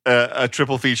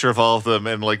triple feature of all of them,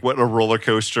 and like what a roller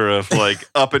coaster of like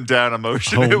up and down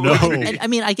emotion it would be. And, I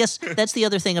mean, I guess that's the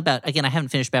other thing about, again, I haven't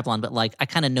finished Babylon, but like I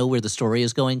kind of know where the story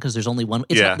is going because there's only one.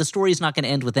 The story is not going to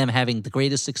end with them having the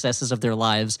greatest successes of their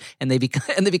lives and they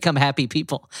become happy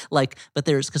people. Like, but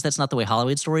because that's not the way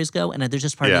Hollywood stories go. And there's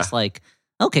just part of this like,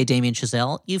 okay, Damien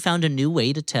Chazelle, you found a new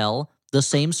way to tell the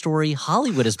same story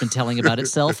Hollywood has been telling about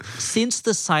itself since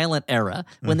the silent era,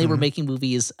 when they were making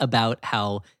movies about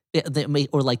how,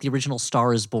 or like the original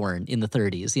Star is Born in the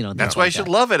 30s. You know, that's why you should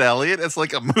love it, Elliot. It's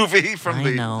like a movie from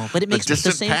but it makes the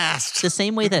distant past. The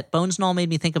same way that Bones and All made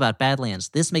me think about Badlands.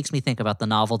 This makes me think about the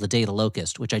novel The Day of the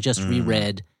Locust, which I just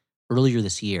reread earlier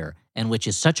this year, and which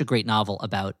is such a great novel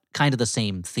about kind of the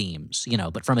same themes, you know,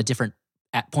 but from a different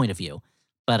point of view.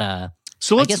 But I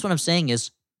guess what I'm saying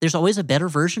is, there's always a better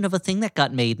version of a thing that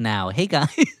got made now. Hey,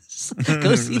 guys,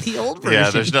 go see the old version.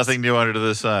 Yeah, there's nothing new under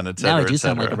the sun, et cetera, now I do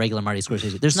sound like a regular Marty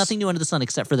Scorsese. There's nothing new under the sun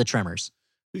except for the Tremors.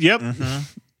 Yep.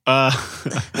 Well,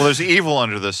 there's evil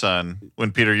under the sun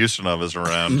when Peter Ustinov is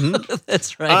around.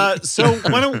 That's right. So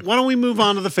why don't we move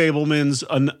on to The Fabelmans,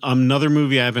 another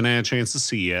movie I haven't had a chance to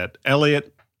see yet.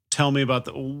 Elliot, tell me about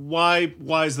why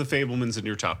is The Fabelmans in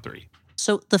your top 3?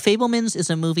 So The Fabelmans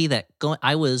is a movie that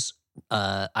I was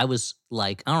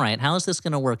like, all right, how is this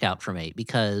going to work out for me?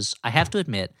 Because I have to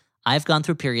admit, I've gone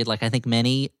through a period, like I think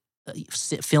many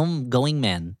film-going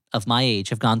men of my age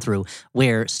have gone through,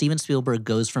 where Steven Spielberg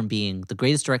goes from being the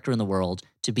greatest director in the world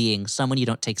to being someone you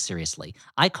don't take seriously.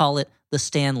 I call it the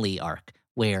Stan Lee arc,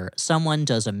 where someone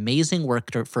does amazing work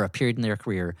for a period in their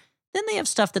career, then they have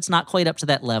stuff that's not quite up to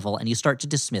that level, and you start to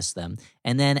dismiss them.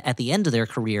 And then at the end of their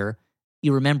career,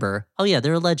 you remember, oh yeah,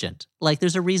 they're a legend. Like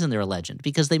there's a reason they're a legend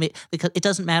because because it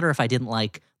doesn't matter if I didn't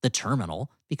like The Terminal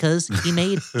because he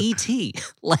made E.T.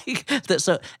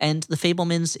 And The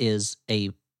Fabelmans is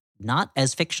a not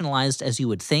as fictionalized as you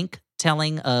would think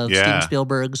telling of Steven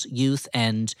Spielberg's youth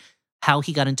and how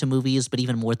he got into movies, but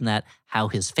even more than that, how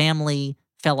his family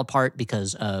fell apart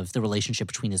because of the relationship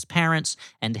between his parents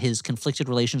and his conflicted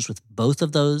relations with both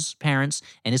of those parents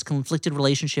and his conflicted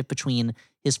relationship between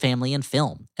his family and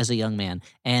film as a young man.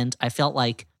 And I felt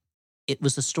like it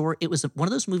was one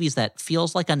of those movies that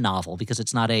feels like a novel because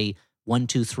it's not a 1,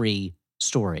 2, 3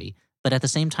 story. But at the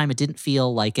same time, it didn't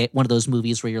feel like one of those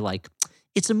movies where you're like,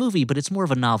 it's a movie, but it's more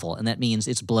of a novel. And that means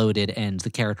it's bloated and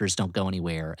the characters don't go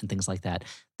anywhere and things like that.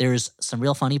 There's some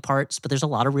real funny parts, but there's a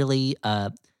lot of really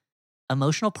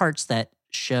emotional parts that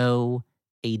show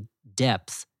a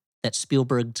depth that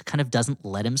Spielberg kind of doesn't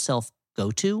let himself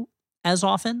go to as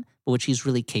often, but which he's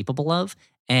really capable of.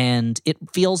 And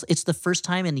it's the first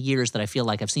time in years that I feel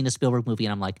like I've seen a Spielberg movie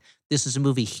and I'm like, this is a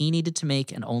movie he needed to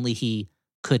make and only he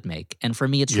could make. And for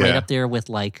me, it's right up there with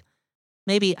like,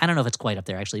 maybe, I don't know if it's quite up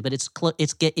there actually, but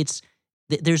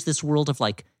there's this world of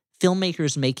like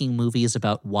filmmakers making movies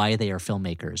about why they are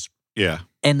filmmakers. Yeah.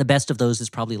 And the best of those is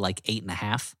probably like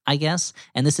 8.5, I guess.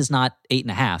 And this is not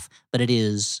 8.5, but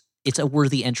it's a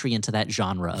worthy entry into that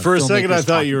genre. For a second, I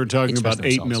thought you were talking about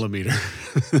 8mm.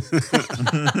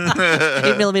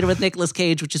 8mm with Nicolas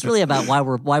Cage, which is really about why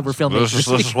we're filmmakers. This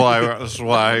is why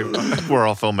we're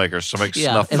all filmmakers, to make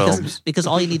snuff films. Because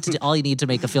all you need to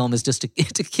make a film is just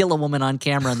to kill a woman on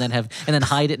camera and then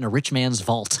hide it in a rich man's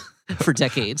vault for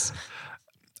decades.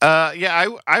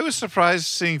 I was surprised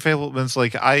seeing Fabelmans.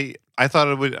 Like I thought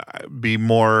it would be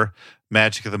more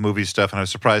magic of the movie stuff, and I was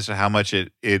surprised at how much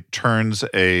it turns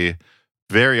a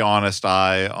very honest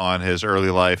eye on his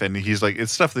early life, and he's like,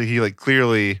 it's stuff that he like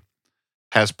clearly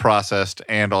has processed,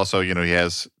 and also he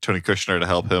has Tony Kushner to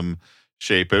help him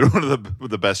shape and one of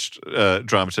the best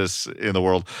dramatists in the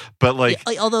world. But like,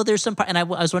 although there's some, and I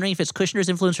was wondering if it's Kushner's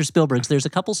influence or Spielberg's. There's a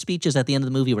couple speeches at the end of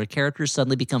the movie where characters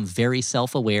suddenly become very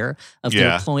self-aware of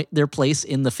their place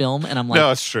in the film, and I'm like,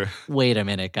 no, it's true. Wait a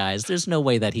minute, guys. There's no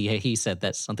way that he said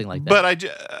that something like that. But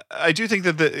I do think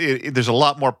that there's a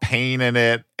lot more pain in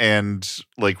it and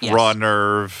like raw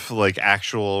nerve, like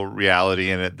actual reality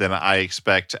in it than I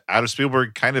expect out of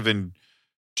Spielberg, kind of in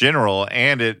general.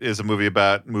 And it is a movie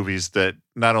about movies that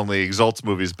not only exalts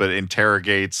movies but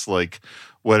interrogates like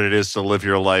what it is to live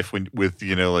your life with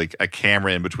like a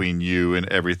camera in between you and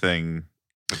everything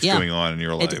that's going on in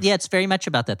your life. It's very much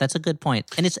about that. That's a good point.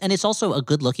 And it's also a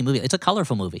good looking movie. It's a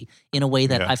colorful movie in a way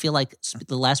that I feel like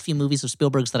the last few movies of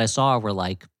Spielberg's that I saw were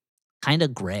like kind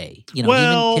of gray.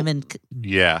 Well, even him and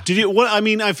did you? What I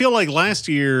mean, I feel like last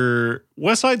year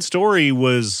West Side Story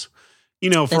was,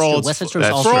 for all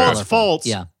its faults,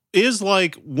 is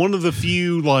like one of the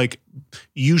few like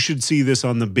you should see this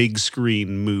on the big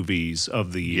screen movies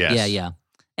of the year. Yeah.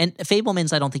 And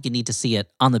Fabelmans, I don't think you need to see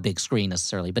it on the big screen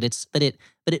necessarily, but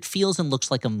it feels and looks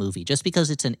like a movie. Just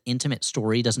because it's an intimate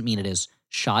story doesn't mean it is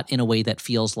shot in a way that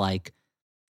feels like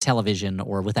television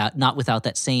or not without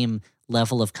that same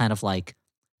level of kind of like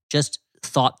just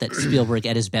thought that Spielberg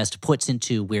at his best puts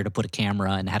into where to put a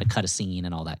camera and how to cut a scene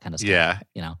and all that kind of stuff. Yeah.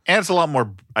 And it's a lot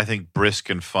more, I think, brisk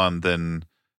and fun than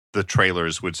the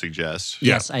trailers would suggest.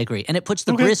 Yes, I agree. And it puts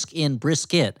the brisk in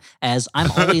brisket, as I'm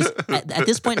always, at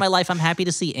this point in my life, I'm happy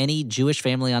to see any Jewish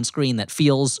family on screen that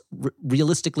feels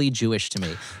realistically Jewish to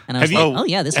me. And I was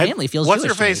this family feels What's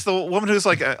Jewish her face? The woman who's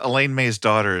like Elaine May's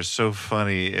daughter is so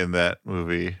funny in that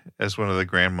movie as one of the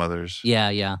grandmothers.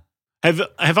 Yeah. Have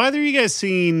either of you guys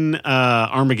seen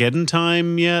Armageddon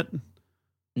Time yet?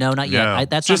 No, not yet. No.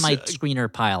 That's on my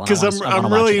screener pile. Because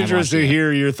I'm really interested to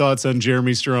hear your thoughts on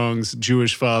Jeremy Strong's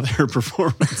Jewish father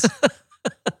performance.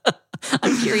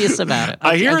 I'm curious about it.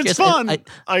 I hear it's fun.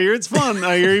 I hear it's fun.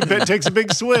 I hear he takes a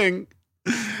big swing.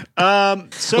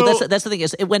 So that's the thing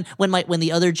is when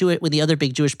the other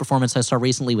big Jewish performance I saw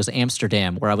recently was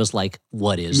Amsterdam, where I was like,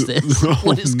 what is this?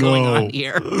 What is going on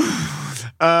here?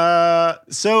 I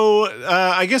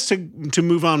guess to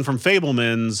move on from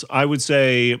Fabelmans, I would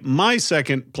say my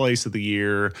second place of the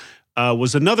year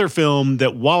was another film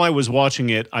that while I was watching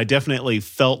it, I definitely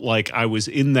felt like I was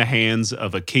in the hands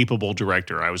of a capable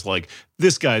director. I was like,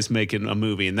 this guy's making a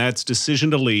movie, and that's Decision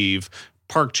to Leave,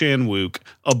 Park Chan-wook,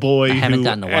 a boy who,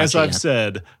 as I've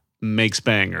said, makes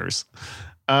bangers.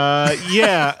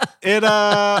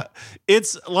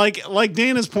 It's like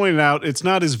Dan has pointed out, it's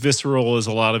not as visceral as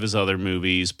a lot of his other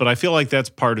movies, but I feel like that's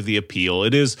part of the appeal.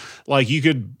 It is like you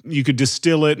could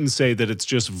distill it and say that it's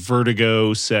just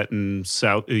Vertigo set in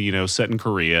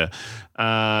Korea.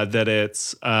 That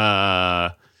it's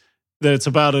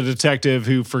about a detective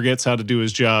who forgets how to do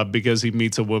his job because he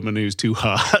meets a woman who's too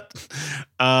hot.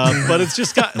 But it's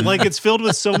just got it's filled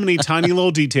with so many tiny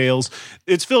little details.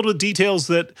 It's filled with details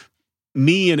that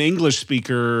me, an English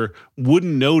speaker,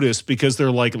 wouldn't notice because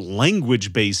they're like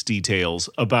language-based details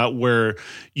about where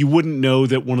you wouldn't know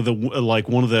that one of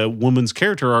the woman's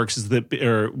character arcs is that,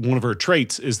 or one of her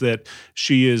traits is that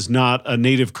she is not a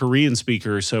native Korean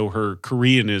speaker, so her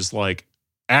Korean is like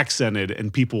accented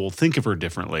and people will think of her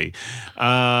differently.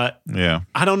 I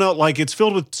don't know. Like it's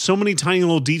filled with so many tiny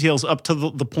little details up to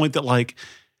the point that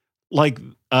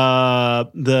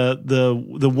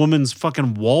the woman's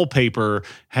fucking wallpaper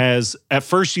has, at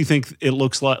first you think it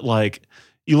looks like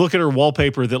you look at her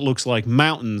wallpaper that looks like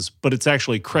mountains, but it's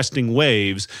actually cresting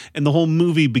waves, and the whole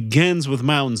movie begins with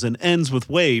mountains and ends with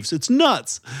waves. It's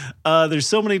nuts. There's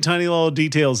so many tiny little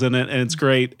details in it, and it's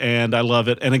great, and I love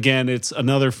it. And again, it's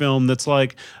another film that's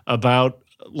like about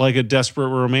like a desperate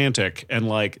romantic and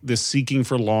like this seeking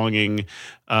for longing,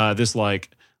 this like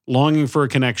longing for a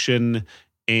connection.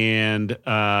 And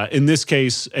in this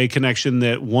case, a connection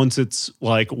that once it's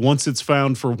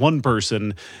found for one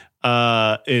person,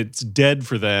 it's dead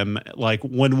for them. Like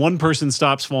when one person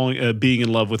stops being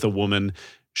in love with a woman,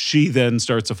 she then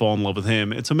starts to fall in love with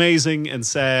him. It's amazing and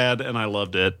sad, and I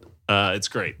loved it. It's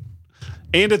great,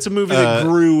 and it's a movie that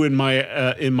grew in my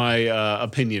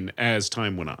opinion as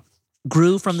time went on.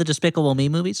 Grew from the Despicable Me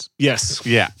movies? Yes.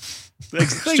 Yeah.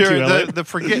 Thank you,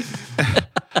 Elliott.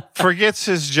 Forgets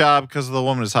his job because the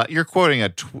woman is hot. You're quoting a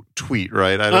tweet,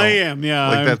 right? I am, yeah.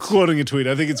 I'm quoting a tweet.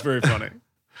 I think it's very funny.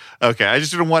 Okay, I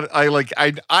just didn't want.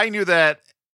 I knew that,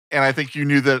 and I think you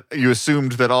knew that. You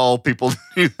assumed that all people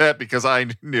knew that because I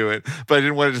knew it, but I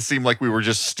didn't want it to seem like we were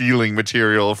just stealing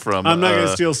material from. I'm not going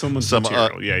to steal someone's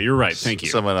material. Yeah, you're right. Thank you.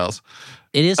 Someone else.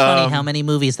 It is funny how many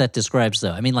movies that describes,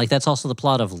 though. I mean, like that's also the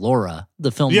plot of Laura,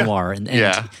 the film noir, and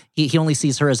he only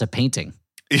sees her as a painting.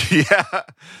 Yeah,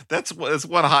 that's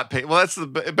one hot paint. Well, that's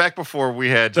back before we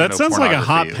had. That sounds like a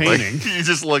hot painting. Like, you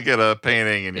just look at a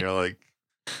painting and you're like,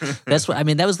 That's what I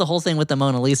mean. That was the whole thing with the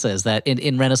Mona Lisa. Is that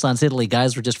in Renaissance Italy,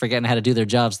 guys were just forgetting how to do their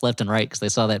jobs left and right because they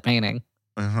saw that painting.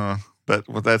 But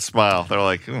with that smile, they're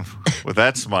like, with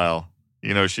that smile,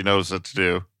 she knows what to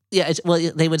do. Yeah,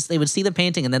 they would see the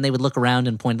painting and then they would look around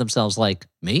and point themselves like,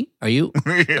 "Me? Are you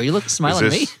smiling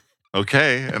at me?"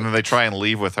 Okay, and then they try and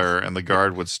leave with her, and the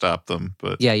guard would stop them.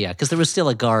 But yeah, because there was still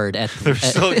a guard at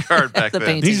still a guard back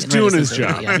then. He's doing his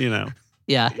job, Yeah.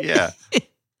 Yeah.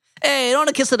 Hey, don't want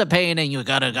to kiss at a painting. You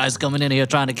got a guys coming in here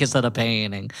trying to kiss at a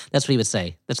painting. That's what he would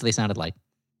say. That's what they sounded like.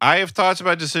 I have thoughts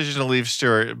about decision to leave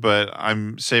Stuart, but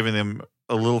I'm saving them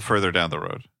a little further down the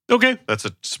road. Okay, that's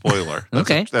a spoiler.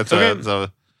 Okay, that's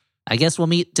okay. I guess we'll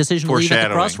meet decision to leave at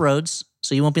the crossroads,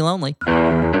 so you won't be lonely.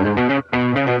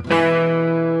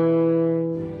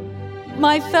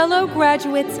 My fellow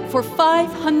graduates, for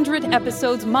 500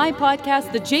 episodes, my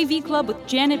podcast, The JV Club with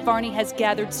Janet Varney, has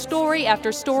gathered story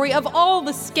after story of all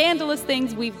the scandalous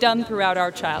things we've done throughout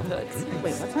our childhoods.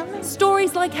 Wait, what's happening?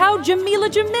 Stories like how Jamila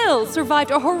Jamil survived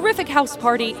a horrific house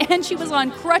party and she was on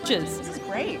crutches. This is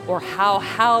great. Or how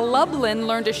Hal Lublin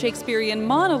learned a Shakespearean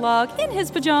monologue in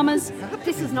his pajamas.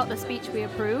 This is not the speech we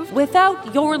approve.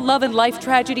 Without your love and life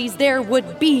tragedies, there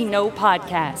would be no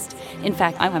podcast. In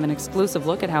fact, I'll have an exclusive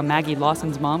look at how Maggie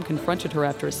Lawson's mom confronted her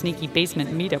after a sneaky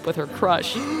basement meetup with her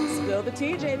crush. Spill the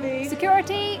tea, JV.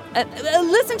 Security.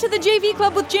 Listen to the JV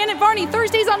Club with Janet Varney,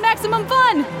 Thursdays on Maximum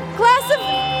Fun. Class of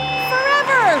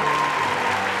Forever.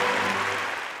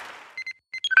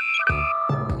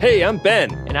 Hey, I'm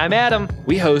Ben. And I'm Adam.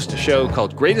 We host a show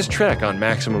called Greatest Trek on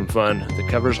Maximum Fun that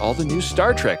covers all the new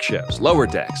Star Trek shows. Lower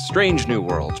Decks, Strange New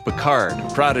Worlds, Picard,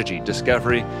 Prodigy,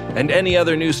 Discovery, and any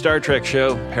other new Star Trek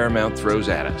show Paramount throws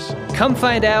at us. Come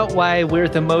find out why we're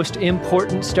the most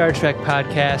important Star Trek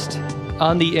podcast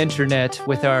on the internet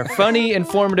with our funny,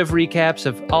 informative recaps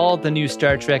of all the new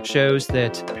Star Trek shows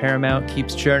that Paramount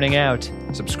keeps churning out.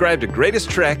 Subscribe to Greatest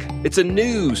Trek. It's a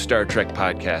new Star Trek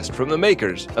podcast from the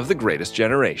makers of The Greatest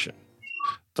Generation.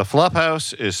 The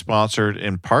Flophouse is sponsored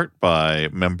in part by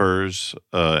members,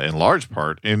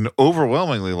 in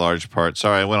overwhelmingly large part.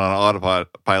 Sorry, I went on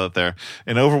autopilot there.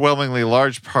 In overwhelmingly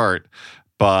large part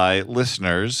by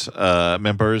listeners,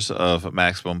 members of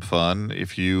Maximum Fun.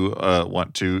 If you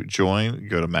want to join,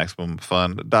 go to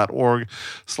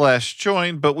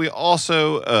MaximumFun.org/join. But we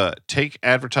also take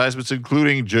advertisements,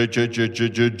 including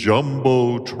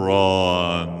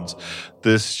Jumbotrons.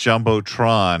 This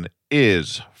Jumbotron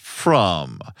is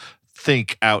from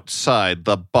Think Outside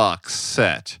the Box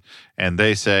Set. And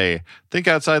they say, Think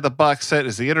Outside the Box Set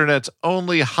is the internet's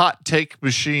only hot take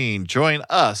machine. Join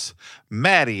us,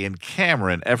 Maddie and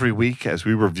Cameron, every week as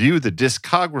we review the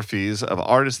discographies of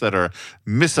artists that are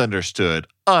misunderstood,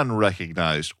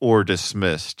 unrecognized, or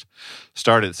dismissed.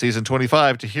 Start at season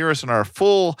 25 to hear us in our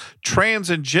full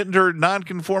trans and gender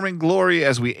nonconforming glory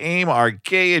as we aim our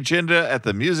gay agenda at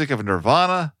the music of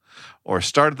Nirvana. Or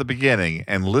start at the beginning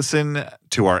and listen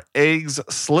to our eggs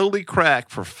slowly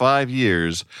crack for 5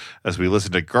 years as we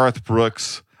listen to Garth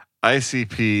Brooks,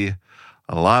 ICP,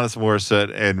 Alanis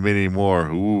Morissette, and many more.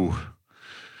 Ooh.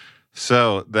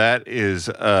 So that is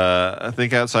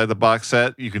Think Outside the Box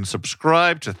Set. You can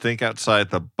subscribe to Think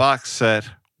Outside the Box Set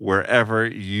wherever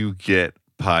you get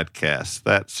podcasts.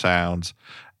 That sounds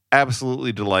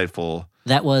absolutely delightful.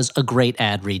 That was a great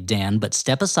ad read, Dan, but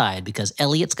step aside because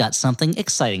Elliott's got something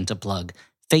exciting to plug.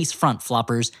 Face front,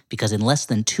 floppers, because in less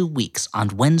than 2 weeks,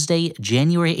 on Wednesday,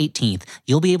 January 18th,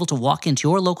 you'll be able to walk into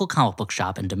your local comic book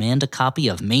shop and demand a copy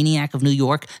of Maniac of New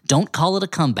York, Don't Call It a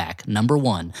Comeback,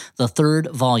 #1, the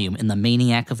 3rd volume in the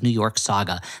Maniac of New York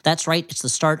saga. That's right, it's the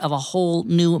start of a whole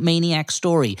new Maniac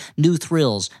story. New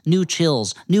thrills, new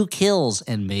chills, new kills,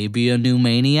 and maybe a new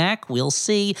Maniac? We'll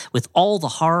see. With all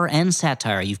the horror and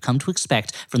satire you've come to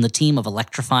expect from the team of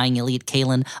electrifying Elliott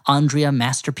Kalin, Andrea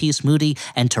Masterpiece Moody,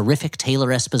 and terrific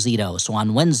Taylor Esposito. So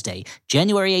on Wednesday,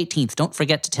 January 18th, don't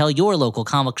forget to tell your local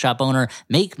comic shop owner,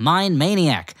 make mine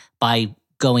Maniac, by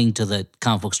going to the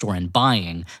comic book store and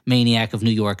buying Maniac of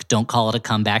New York, Don't Call It a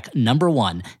Comeback,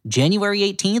 #1, January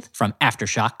 18th from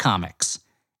Aftershock Comics.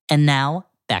 And now,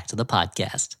 back to the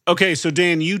podcast. Okay, so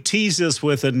Dan, you teased us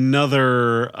with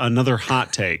another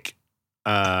hot take.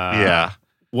 Yeah.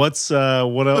 What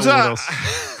else?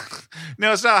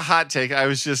 No, it's not a hot take. I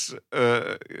was just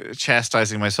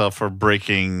chastising myself for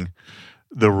breaking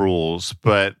the rules.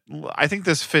 But I think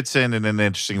this fits in an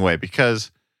interesting way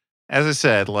because, as I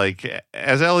said,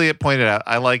 as Elliott pointed out,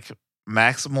 I like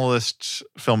maximalist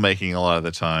filmmaking a lot of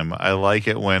the time. I like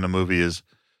it when a movie is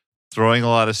throwing a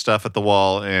lot of stuff at the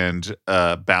wall and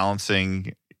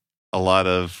balancing a lot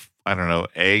of, I don't know,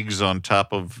 eggs on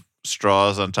top of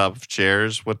straws on top of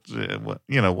chairs. What what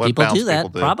people bounce do that, people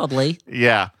do. probably.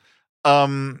 Yeah.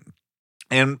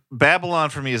 And Babylon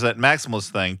for me is that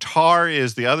maximalist thing. Tar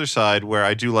is the other side where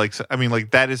I do like, I mean,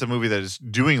 like that is a movie that is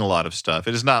doing a lot of stuff.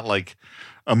 It is not like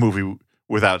a movie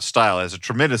without style. It has a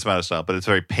tremendous amount of style, but it's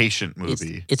a very patient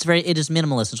movie. It is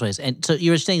minimalist in ways. And so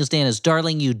you were saying, Dan, is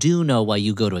darling, you do know why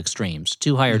you go to extremes.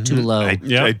 Too high or too low. I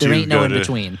there do ain't no go in to-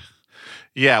 between.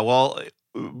 Yeah, well,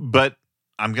 but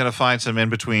I'm going to find some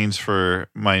in-betweens for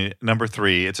my number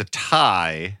 3. It's a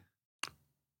tie.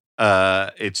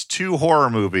 It's 2 horror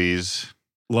movies.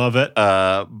 Love it.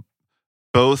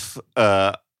 Both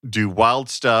do wild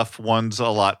stuff. One's a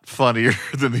lot funnier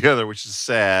than the other, which is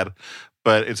sad.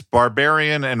 But it's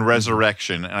Barbarian and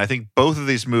Resurrection. And I think both of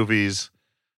these movies,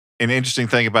 an interesting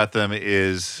thing about them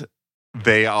is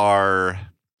they are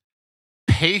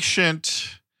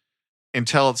patient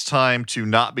until it's time to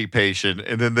not be patient,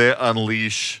 and then they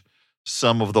unleash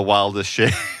some of the wildest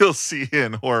shit you'll see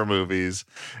in horror movies.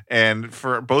 And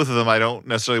for both of them, I don't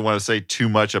necessarily want to say too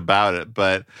much about it,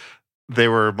 but they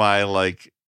were my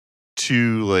like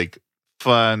 2 like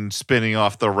fun spinning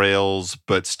off the rails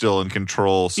but still in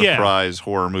control surprise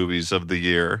horror movies of the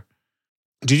year.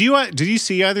 Did you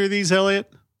see either of these,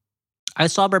 Elliott? I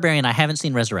saw Barbarian. I haven't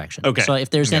seen Resurrection. Okay. So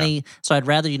if there's any, so I'd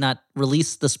rather you not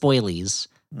release the spoilies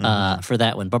for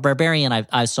that one. But Barbarian,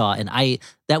 I saw, and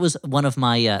that was one of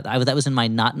my that was in my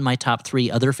not in my top 3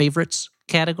 other favorites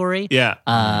category.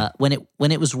 Yeah. When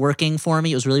it was working for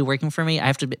me, it was really working for me. I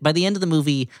have to. By the end of the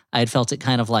movie, I had felt it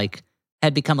kind of like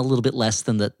had become a little bit less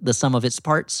than the sum of its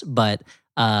parts, but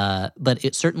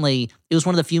it certainly, it was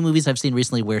one of the few movies I've seen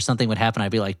recently where something would happen.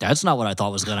 I'd be like, that's not what I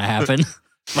thought was going to happen.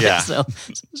 Yeah. So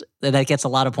that gets a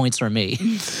lot of points from me.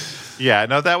 Yeah,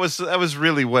 no, that was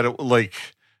really what it, like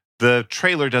the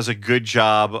trailer does a good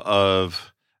job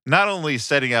of not only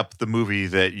setting up the movie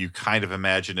that you kind of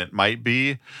imagine it might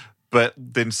be, but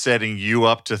then setting you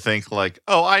up to think like,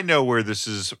 oh, I know where the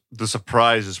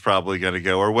surprise is probably going to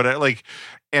go or whatever. Like,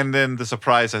 and then the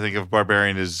surprise, I think, of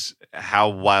Barbarian is how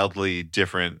wildly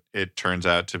different it turns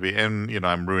out to be. And,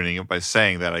 I'm ruining it by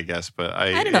saying that, I guess, but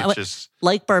I don't know. It's just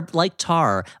like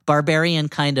Tar, Barbarian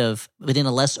kind of, but in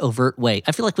a less overt way.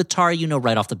 I feel like with Tar,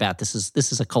 right off the bat, this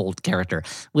is a cold character.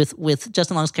 With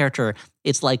Justin Long's character,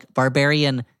 it's like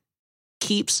Barbarian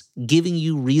keeps giving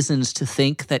you reasons to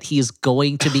think that he's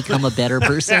going to become a better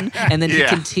person, and then he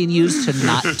continues to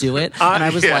not do it. And I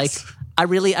was like, I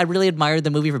really admired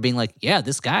the movie for being like, yeah,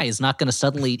 this guy is not going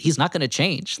to he's not going to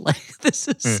change. Like this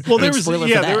is well, there was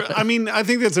I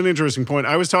think that's an interesting point.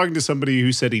 I was talking to somebody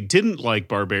who said he didn't like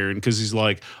Barbarian because he's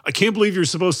like, I can't believe you're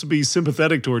supposed to be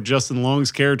sympathetic toward Justin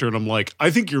Long's character, and I'm like,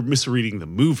 I think you're misreading the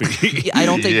movie. I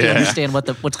don't think you understand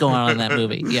what's going on in that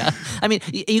movie. Yeah, I mean,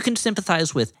 you can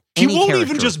sympathize with any character. He won't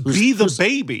even just be the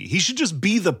baby. He should just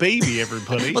be the baby,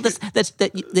 everybody. Well,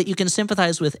 that you can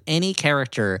sympathize with any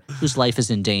character whose life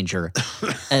is in danger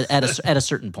at a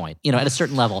certain point, at a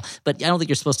certain level. But I don't think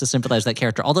you're supposed to sympathize with that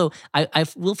character. Although I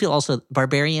will feel also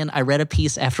Barbarian. I read a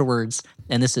piece afterwards,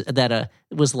 and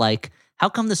was like, how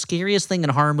come the scariest thing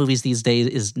in horror movies these days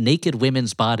is naked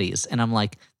women's bodies? And I'm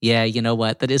like, yeah, you know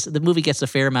what? The movie gets a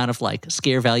fair amount of like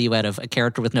scare value out of a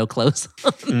character with no clothes.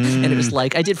 And it was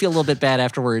like, I did feel a little bit bad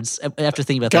afterwards after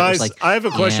thinking about that. Guys, it was like, I have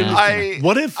a question. I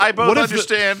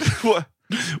understand.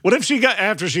 What if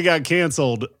after she got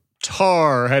canceled,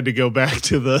 Tar had to go back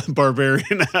to the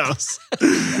Barbarian house?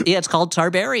 Yeah, it's called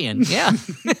Tarbarian. Yeah.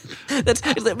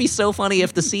 That'd be so funny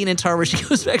if the scene in Tar where she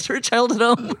goes back to her childhood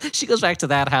home, she goes back to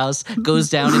that house,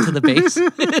 goes down into the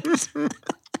basement.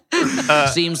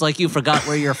 Seems like you forgot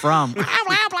where you're from. Blah,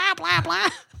 blah, blah, blah, blah.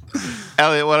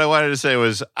 Elliott, what I wanted to say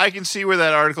was I can see where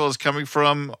that article is coming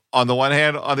from on the one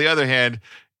hand. On the other hand,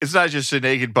 it's not just a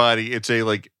naked body. It's a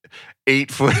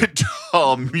 8-foot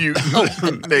tall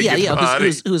mutant naked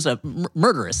body. Who's a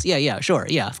murderess. Yeah, sure.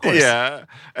 Yeah, of course. Yeah,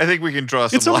 I think we can draw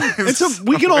some lines.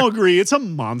 We can all agree it's a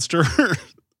monster.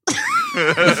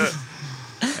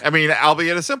 I mean,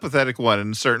 albeit a sympathetic one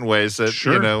in certain ways that,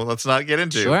 let's not get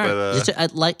into. Sure.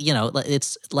 But,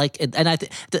 it's like, and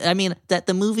I mean, that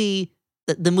the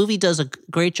movie does a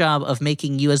great job of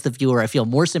making you as the viewer, I feel,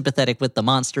 more sympathetic with the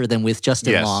monster than with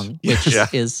Justin Long, which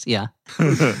is.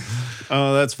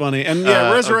 Oh, that's funny. And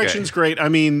Resurrection's great. I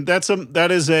mean, that's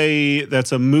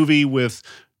a movie with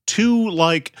 2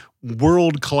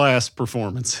 world-class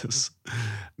performances.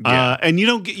 Yeah. And you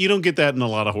don't get that in a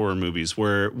lot of horror movies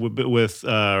where with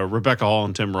Rebecca Hall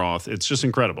and Tim Roth, it's just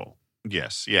incredible.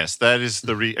 Yes, that is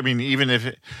I mean, even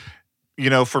if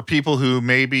for people who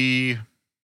maybe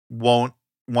won't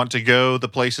want to go the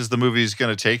places the movie's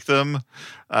going to take them.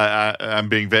 I'm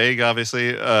being vague,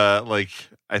 obviously. Like,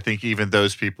 I think even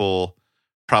those people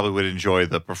probably would enjoy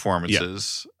the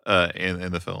performances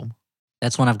in the film.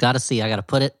 That's one I've got to see. I got to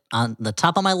put it on the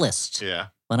top of my list. Yeah.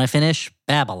 When I finish,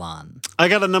 Babylon. I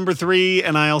got a number 3,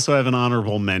 and I also have an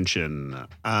honorable mention.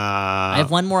 I have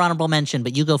one more honorable mention,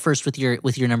 but you go first with your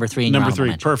number 3. And number your 3,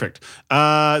 mention. perfect.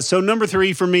 So number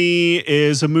 3 for me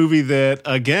is a movie that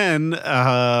again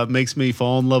makes me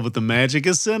fall in love with the magic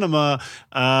of cinema.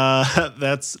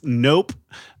 That's Nope.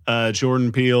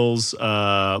 Jordan Peele's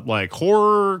like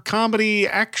horror, comedy,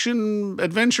 action,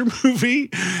 adventure movie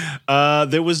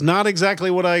that was not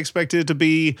exactly what I expected it to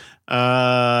be.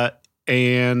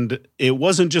 And it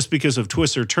wasn't just because of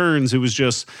twists or turns. It was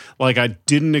just like I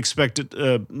didn't expect it.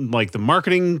 Like the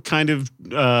marketing kind of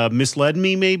misled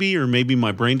me, maybe, or maybe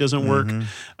my brain doesn't work.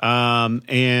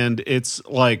 And it's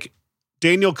like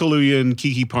Daniel Kaluuya and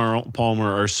Keke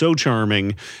Palmer are so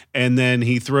charming, and then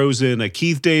he throws in a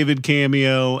Keith David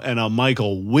cameo and a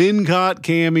Michael Wincott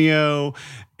cameo,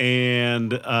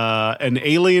 and an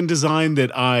alien design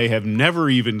that I have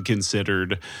never even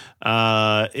considered.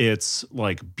 It's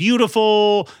like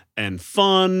beautiful and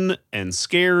fun and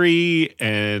scary,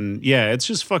 and yeah, it's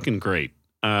just fucking great.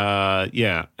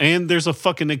 Yeah, and there's a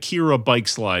fucking Akira bike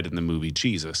slide in the movie.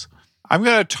 Jesus. I'm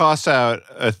going to toss out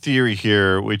a theory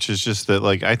here, which is just that,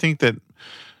 like, I think that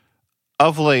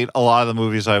of late, a lot of the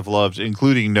movies I've loved,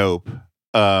 including Nope,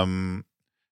 have been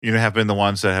the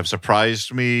ones that have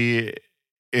surprised me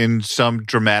in some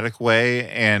dramatic way.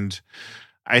 And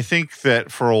I think that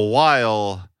for a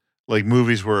while, like,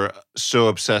 movies were so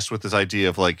obsessed with this idea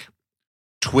of like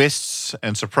twists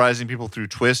and surprising people through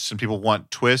twists, and people want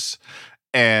twists.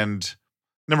 And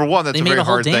number one, that's they a made very a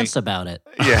whole hard dance thing. about it.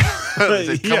 Yeah.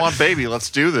 Come on, baby, let's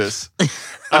do this.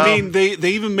 I mean, they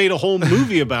even made a whole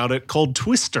movie about it called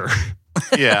Twister.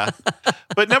 Yeah.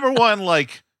 But number one,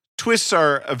 like, twists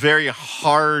are a very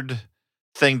hard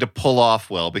thing to pull off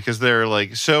well, because they're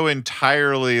like so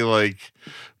entirely like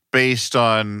based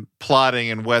on plotting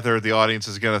and whether the audience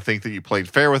is going to think that you played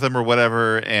fair with them or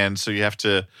whatever. And so you have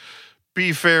to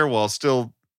be fair while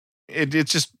still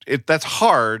that's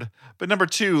hard. But number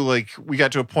two, like, we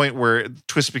got to a point where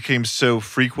twists became so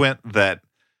frequent that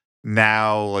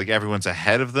now, like, everyone's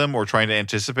ahead of them or trying to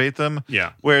anticipate them.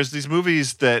 Yeah. Whereas these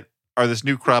movies that are this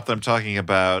new crop that I'm talking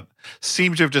about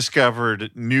seem to have discovered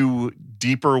new,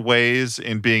 deeper ways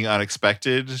in being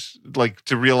unexpected. Like,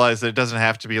 to realize that it doesn't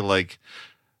have to be like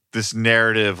this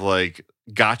narrative, like,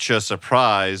 gotcha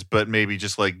surprise, but maybe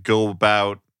just like go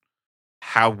about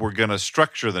how we're going to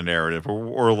structure the narrative,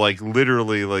 or like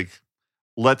literally like,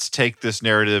 let's take this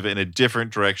narrative in a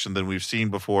different direction than we've seen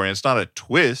before. And it's not a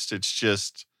twist. It's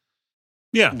just,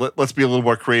 let's be a little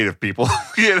more creative, people.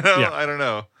 I don't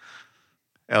know.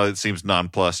 Elliott seems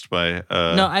nonplussed by.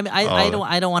 No,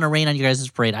 I don't want to rain on you guys'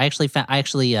 parade. I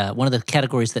actually one of the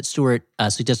categories that Stuart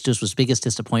suggested to us was biggest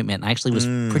disappointment. And I actually was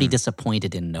pretty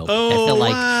disappointed in Nope. I feel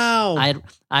like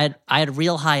I had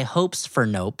real high hopes for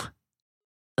Nope.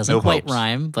 Doesn't quite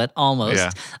rhyme, but almost.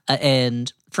 Yeah.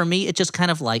 And for me, it just kind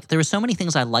of like, there were so many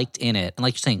things I liked in it. And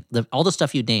like you're saying, all the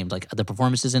stuff you named, like the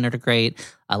performances in it are great.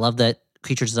 I love that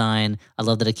creature design. I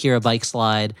love that Akira bike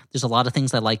slide. There's a lot of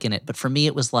things I like in it. But for me,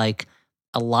 it was like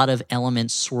a lot of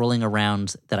elements swirling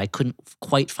around that I couldn't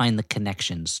quite find the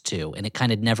connections to. And it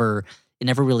kind of never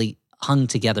really hung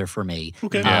together for me.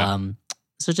 Okay.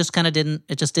 So it just kind of didn't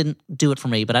do it for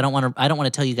me. But I don't want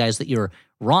to tell you guys that you're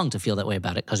wrong to feel that way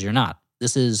about it, because you're not.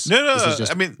 This is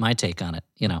just my take on it,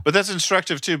 But that's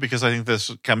instructive too, because I think this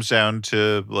comes down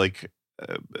to like,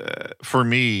 for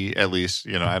me at least,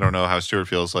 I don't know how Stuart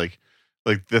feels, like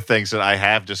the things that I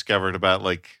have discovered about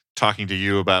like talking to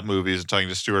you about movies and talking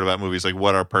to Stuart about movies, like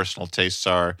what our personal tastes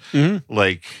are. Mm-hmm.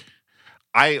 Like,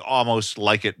 I almost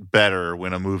like it better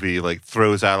when a movie like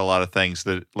throws out a lot of things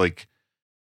that like,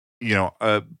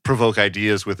 provoke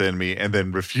ideas within me and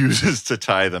then refuses to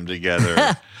tie them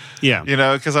together. Yeah.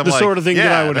 Because I'm the like, sort of thing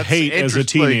that I would hate as a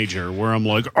interesting. teenager, where I'm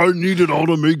like, I need it all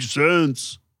to make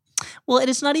sense. Well, and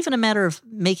it's not even a matter of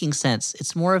making sense.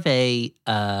 It's more of a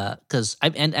because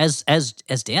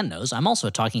as Dan knows, I'm also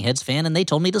a Talking Heads fan, and they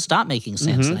told me to stop making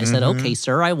sense. And I said, okay,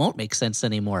 sir, I won't make sense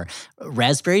anymore.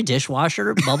 Raspberry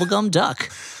dishwasher, bubblegum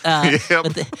duck.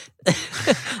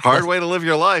 Hard way to live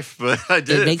your life, but I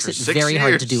did. It makes it very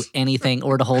hard to do anything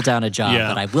or to hold down a job,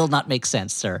 but I will not make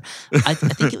sense, sir. I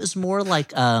think it was more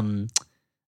like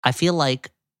I feel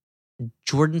like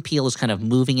Jordan Peele is kind of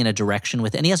moving in a direction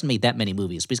with, and he hasn't made that many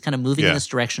movies, but he's kind of moving in this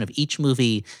direction of each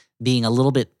movie being a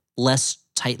little bit less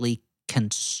tightly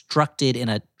constructed in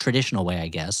a traditional way, I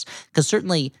guess. Because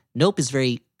certainly Nope is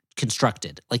very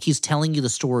constructed. Like he's telling you the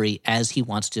story as he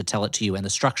wants to tell it to you, and the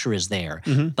structure is there.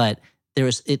 Mm-hmm. But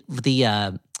maybe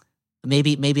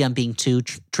I'm being too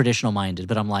traditional minded,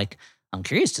 but I'm like, I'm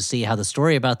curious to see how the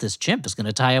story about this chimp is going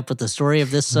to tie up with the story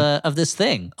of this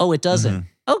thing. Oh, it doesn't.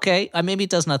 Mm-hmm. Okay, maybe it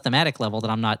does on a thematic level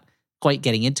that I'm not quite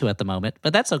getting into at the moment,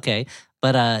 but that's okay.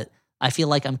 But I feel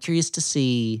like I'm curious to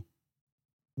see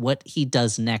what he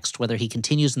does next, whether he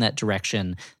continues in that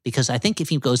direction, because I think if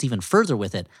he goes even further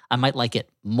with it, I might like it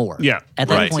more. Yeah, at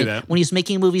that right. point, when he's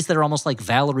making movies that are almost like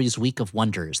Valerie's Week of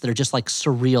Wonders, that are just like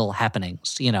surreal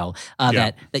happenings,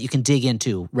 that you can dig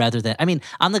into rather than. I mean,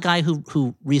 I'm the guy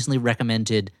who recently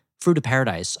recommended Fruit of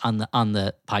Paradise on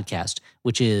the podcast,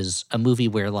 which is a movie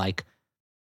where like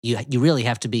you really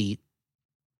have to be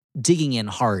digging in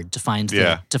hard to find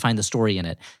the story in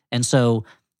it, and so.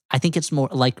 I think it's more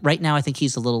like right now, I think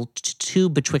he's a little too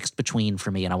betwixt between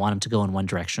for me, and I want him to go in one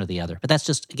direction or the other. But that's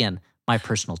just, again, my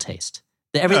personal taste.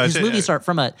 His movies are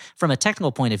from a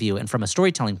technical point of view and from a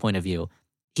storytelling point of view,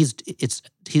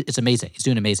 it's amazing. He's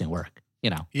doing amazing work,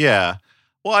 Yeah.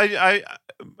 Well,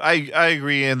 I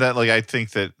agree in that. Like, I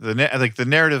think that the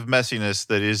narrative messiness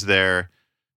that is there,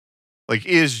 like,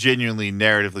 is genuinely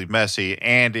narratively messy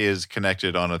and is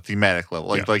connected on a thematic level.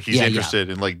 Like he's interested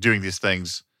in like doing these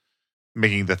things,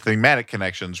 making the thematic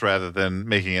connections rather than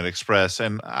making it express.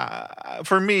 And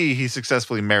for me, he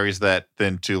successfully marries that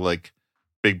then to like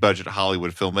big budget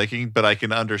Hollywood filmmaking. But I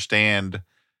can understand,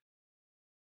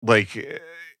 like,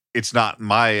 it's not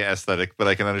my aesthetic, but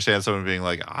I can understand someone being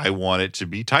like, I want it to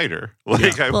be tighter.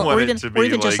 Like, I want it to be or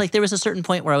even just like there was a certain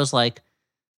point where I was like,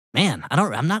 man,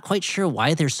 I'm not quite sure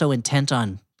why they're so intent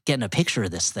on getting a picture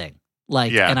of this thing.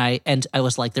 Like, and I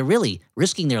was like, they're really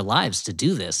risking their lives to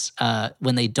do this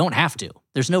when they don't have to.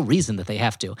 There's no reason that they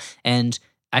have to. And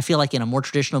I feel like in a more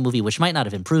traditional movie, which might not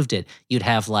have improved it, you'd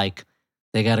have like,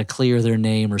 they got to clear their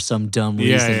name or some dumb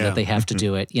reason that they have to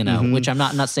do it, which I'm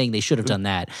not saying they should have done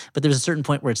that. But there's a certain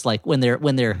point where it's like when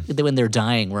they're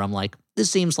dying, where I'm like, this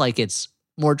seems like it's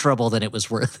more trouble than it was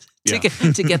worth to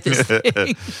get this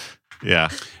thing. Yeah.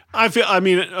 I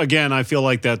feel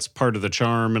like that's part of the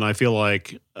charm, and I feel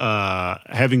like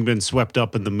having been swept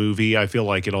up in the movie, I feel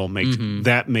like it all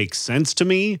makes sense to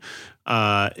me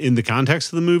in the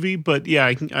context of the movie. But yeah,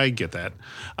 I get that.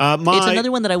 It's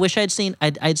another one that I wish I'd seen.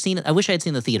 I wish I'd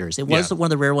seen the theaters. It was one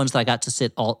of the rare ones that I got to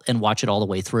sit and watch it all the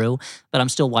way through. But I'm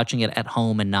still watching it at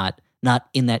home and not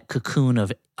in that cocoon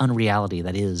of unreality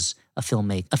that is a film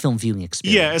viewing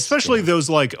experience. Yeah, especially those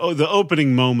like the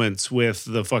opening moments with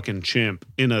the fucking chimp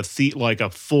in a like a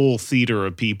full theater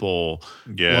of people,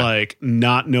 like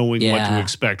not knowing what to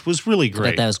expect was really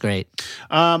great. That was great.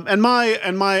 And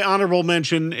my honorable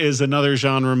mention is another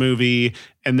genre movie,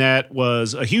 and that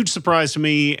was a huge surprise to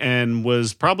me and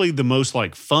was probably the most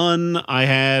like fun I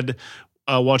had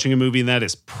watching a movie, and that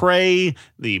is Prey,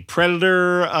 the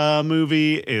Predator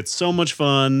movie. It's so much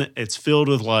fun. It's filled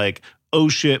with like oh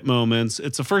shit moments.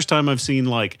 It's the first time I've seen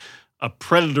like a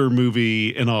Predator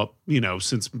movie in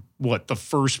since the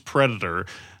first Predator.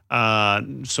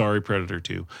 Sorry, Predator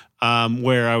 2.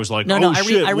 Where I was like,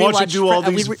 shit, watch it do all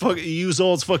these use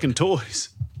all its fucking toys.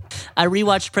 I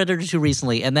rewatched Predator 2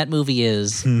 recently, and that movie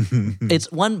is it's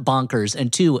one, bonkers,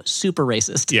 and two, super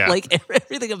racist. Yeah. Like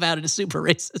everything about it is super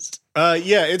racist.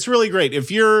 It's really great. If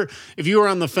you were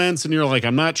on the fence and you're like,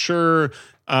 I'm not sure,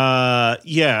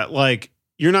 like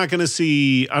you're not gonna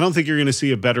see, I don't think you're gonna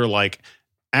see a better like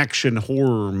action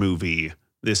horror movie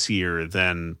this year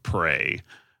than Prey.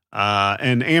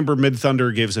 And Amber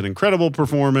Midthunder gives an incredible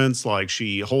performance. Like,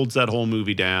 she holds that whole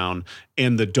movie down,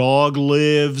 and the dog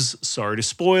lives. Sorry to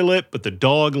spoil it, but the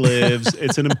dog lives.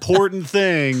 It's an important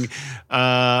thing.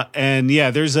 And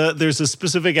yeah, there's a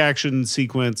specific action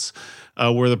sequence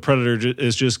where the Predator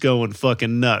is just going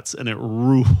fucking nuts, and it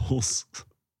rules.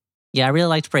 Yeah, I really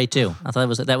liked Prey too. I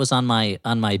thought that was on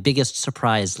my biggest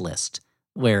surprise list,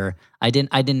 where I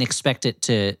didn't expect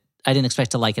to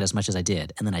like it as much as I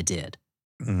did, and then I did.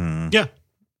 Mm-hmm. Yeah,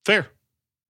 fair.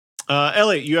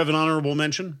 Elliott, you have an honorable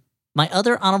mention? My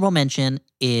other honorable mention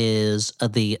is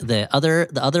the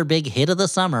other big hit of the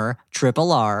summer,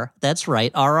 Triple R. That's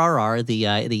right, RRR,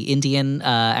 the Indian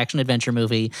action adventure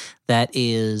movie that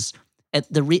is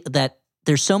that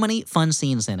there's so many fun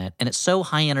scenes in it, and it's so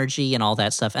high energy and all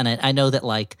that stuff. And I know that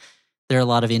like there are a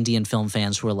lot of Indian film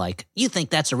fans who are like, you think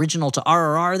that's original to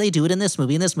RRR? They do it in this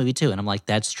movie too. And I'm like,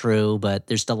 that's true, but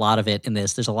there's a lot of it in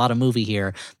this. There's a lot of movie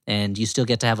here, and you still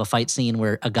get to have a fight scene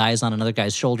where a guy's on another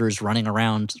guy's shoulders running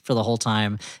around for the whole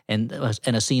time, and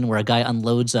a scene where a guy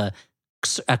unloads a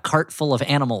cart full of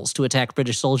animals to attack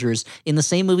British soldiers in the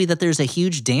same movie that there's a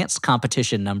huge dance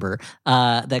competition number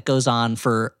that goes on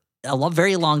for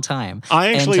very long time.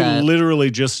 I actually literally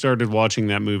just started watching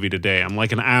that movie today. I'm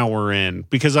like an hour in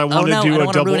because I want to do I don't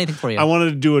want to ruin anything for you. I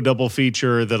wanted to do a double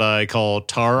feature that I call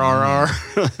Tar RR.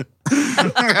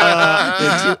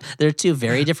 They're two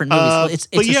very different movies.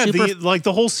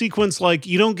 The whole sequence, like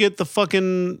you don't get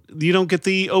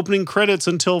the opening credits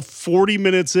until 40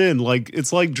 minutes in. Like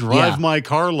it's like Drive My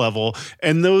Car level,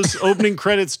 and those opening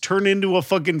credits turn into a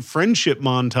fucking friendship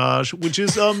montage, which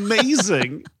is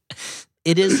amazing.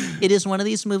 It is one of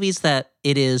these movies that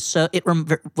it is so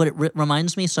what it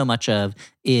reminds me so much of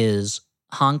is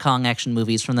Hong Kong action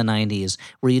movies from the 90s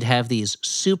where you'd have these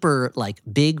super like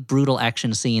big brutal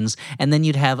action scenes and then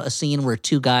you'd have a scene where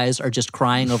two guys are just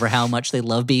crying over how much they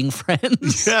love being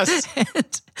friends. Yes.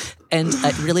 and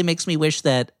it really makes me wish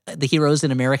that the heroes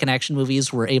in American action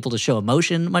movies were able to show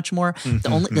emotion much more.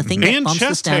 The thing that bumps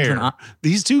this down to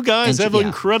these two guys have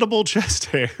incredible chest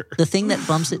hair. The thing that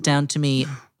bumps it down to me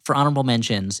for honorable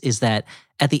mentions is that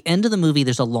at the end of the movie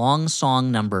there's a long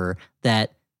song number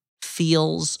that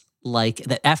feels like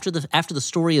that after the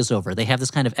story is over, they have this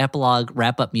kind of epilogue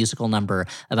wrap-up musical number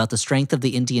about the strength of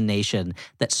the Indian nation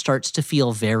that starts to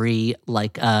feel very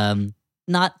like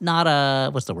not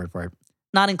what's the word for it?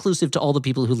 Not inclusive to all the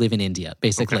people who live in India,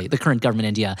 basically, the current government in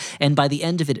India. And by the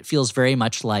end of it, it feels very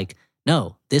much like,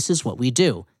 no, this is what we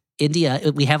do. India,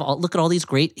 we have look at all these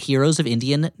great heroes of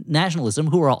Indian nationalism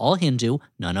who are all Hindu.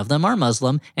 None of them are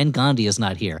Muslim, and Gandhi is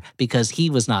not here because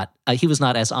he was not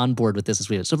as on board with this as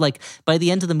we were. So like by the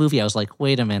end of the movie, I was like,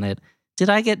 wait a minute, did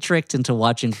I get tricked into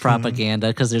watching propaganda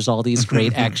because there's all these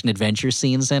great action adventure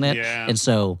scenes in it? Yeah. And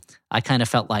so I kind of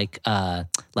felt like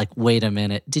wait a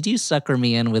minute, did you sucker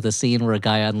me in with a scene where a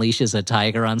guy unleashes a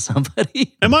tiger on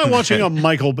somebody? Am I watching a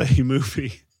Michael Bay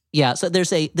movie? Yeah, so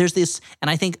there's this,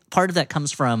 and I think part of that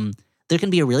comes from there can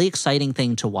be a really exciting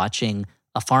thing to watching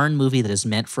a foreign movie that is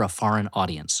meant for a foreign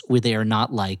audience, where they are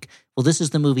not like, well, this is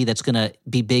the movie that's going to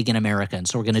be big in America, and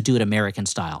so we're going to do it American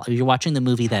style. You're watching the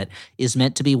movie that is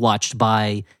meant to be watched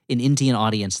by an Indian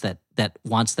audience that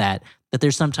wants that. But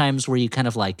there's sometimes where you kind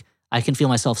of like, I can feel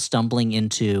myself stumbling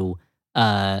into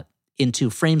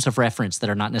frames of reference that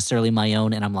are not necessarily my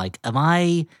own, and I'm like, am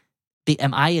I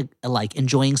like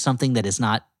enjoying something that is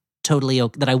not totally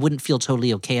that I wouldn't feel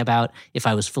totally okay about if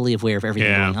I was fully aware of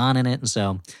everything going on in it. And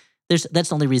so that's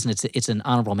the only reason it's an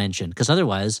honorable mention, because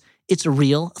otherwise it's a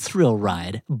real thrill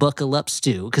ride. Buckle up,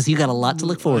 Stu, because you got a lot to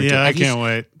look forward to. Yeah, I can't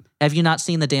wait. Have you not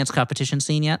seen the dance competition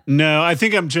scene yet? No, I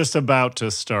think I'm just about to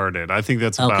start it. I think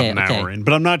that's about an hour in,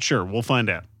 but I'm not sure. We'll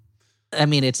find out. I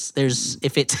mean, it's as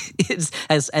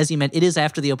you mentioned, it is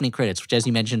after the opening credits, which, as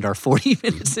you mentioned, are 40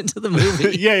 minutes into the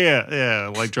movie.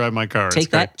 Yeah. Like Drive My Car.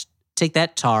 Take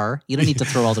that, Tar. You don't need to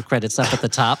throw all the credits up at the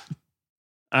top.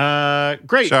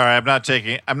 Great. Sorry, I'm not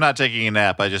taking a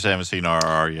nap. I just haven't seen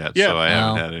RR yet, so I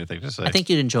haven't had anything to say. I think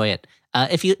you'd enjoy it.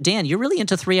 Dan, you're really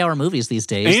into 3-hour movies these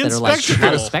days and that are like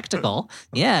not a spectacle.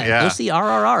 Yeah, go see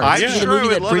RRR. I'm the movie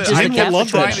that bridges the Catholic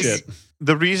love that Church. shit.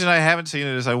 The reason I haven't seen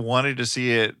it is I wanted to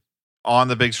see it on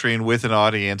the big screen with an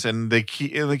audience, and they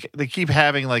keep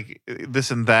having like this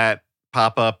and that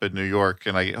pop up in New York,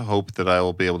 and I hope that I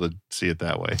will be able to see it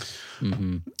that way.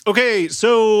 Mm-hmm. Okay,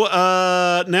 so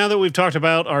now that we've talked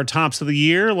about our tops of the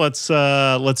year, let's do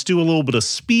a little bit of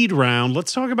speed round.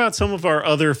 Let's talk about some of our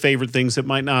other favorite things that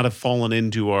might not have fallen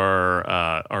into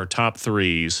our top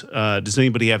threes. Does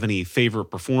anybody have any favorite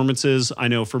performances? I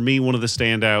know for me, one of the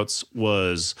standouts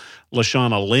was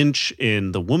Lashana Lynch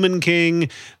in The Woman King.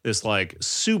 This like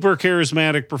super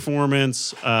charismatic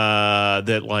performance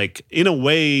that like in a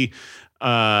way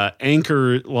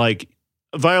anchor like.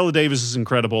 Viola Davis is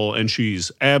incredible, and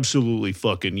she's absolutely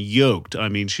fucking yoked. I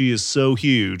mean, she is so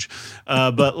huge.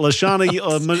 But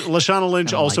Lashana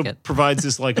Lynch also provides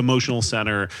this like emotional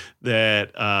center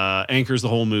that anchors the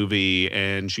whole movie,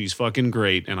 and she's fucking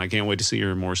great. And I can't wait to see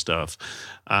her in more stuff.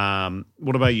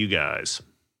 What about you guys?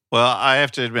 Well, I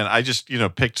have to admit, I just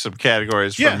picked some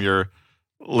categories from your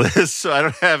list, so I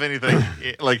don't have anything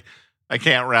like I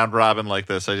can't round robin like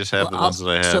this. I just have the ones that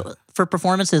I have. So for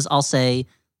performances, I'll say.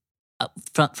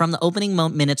 From the opening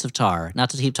minutes of Tar,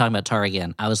 not to keep talking about Tar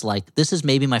again, I was like, this is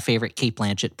maybe my favorite Cate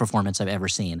Blanchett performance I've ever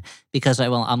seen, because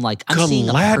I'm seeing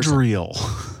a Galadriel.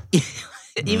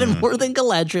 Even more than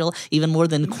Galadriel, even more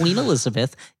than Queen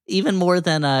Elizabeth, even more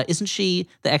than isn't she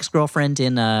the ex-girlfriend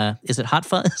in is it Hot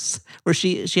Fuzz, where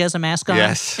she has a mask on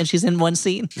and she's in one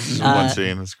scene. One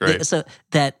scene, that's great. So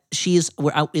that it's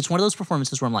one of those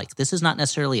performances where I'm like, this is not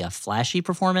necessarily a flashy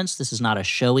performance, this is not a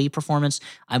showy performance.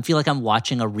 I feel like I'm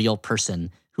watching a real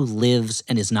person who lives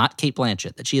and is not Cate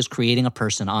Blanchett, that she is creating a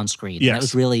person on screen. Yes. And that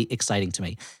was really exciting to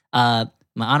me. My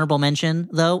honorable mention,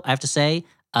 though, I have to say,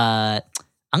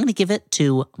 I'm going to give it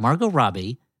to Margot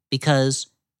Robbie because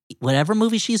whatever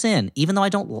movie she's in, even though I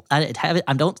don't think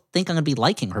I'm going to be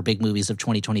liking her big movies of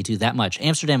 2022 that much.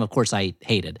 Amsterdam, of course, I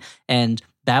hated. And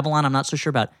Babylon, I'm not so sure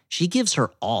about. She gives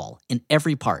her all in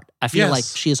every part. I feel like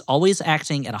she is always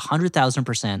acting at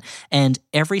 100,000%. And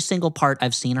every single part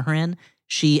I've seen her in,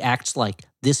 she acts like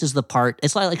this is the part.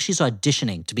 It's like she's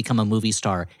auditioning to become a movie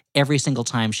star every single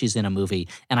time she's in a movie.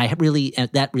 And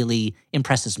that really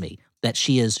impresses me that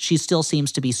she still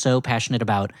seems to be so passionate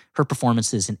about her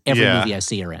performances in every movie I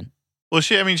see her in. Well,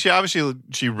 she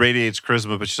obviously radiates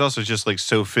charisma, but she's also just like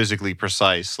so physically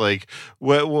precise. Like,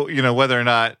 whether or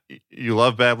not you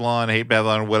love Babylon, hate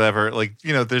Babylon, or whatever. Like,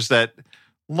 there's that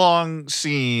long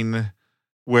scene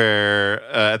where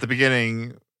at the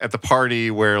beginning at the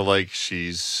party where like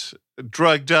she's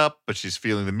drugged up, but she's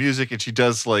feeling the music, and she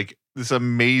does like this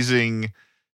amazing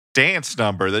dance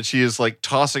number that she is like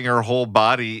tossing her whole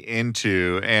body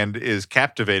into and is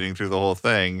captivating through the whole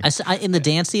thing. In the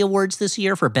Dancy Awards this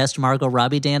year for Best Margot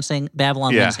Robbie Dancing,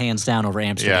 Babylon wins hands down over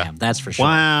Amsterdam. That's for sure.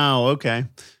 Wow. Okay.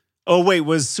 Oh wait,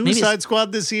 was Suicide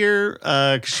Squad this year?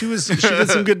 She did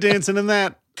some good dancing in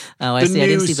that. Oh, I see. I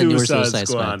didn't see the newer Suicide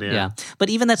Squad. Yeah. But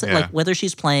even that's like whether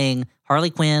she's playing Harley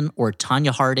Quinn or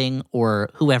Tanya Harding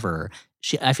or whoever,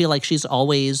 I feel like she's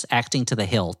always acting to the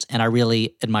hilt, and I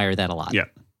really admire that a lot. Yeah.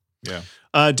 Yeah.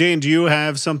 Dan, do you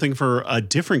have something for a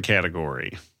different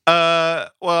category? Well,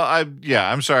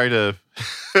 I'm sorry to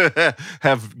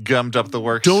have gummed up the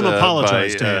works. Don't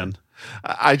apologize, Dan.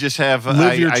 I just have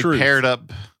truth.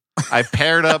 I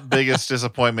paired up biggest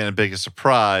disappointment and biggest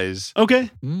surprise. Okay.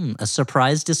 A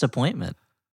surprise disappointment.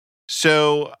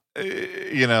 So,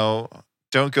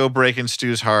 don't go breaking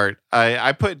Stu's heart.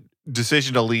 I put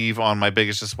Decision to Leave on my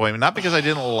biggest disappointment, not because I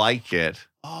didn't like it.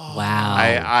 Oh, wow.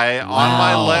 On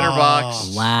my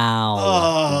letterbox.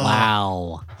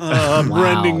 Wow. I'm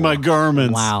rending my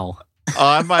garments. Wow.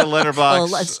 On my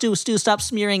letterbox. Stu, stop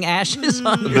smearing ashes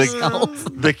on yourself.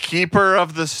 The Keeper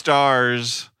of the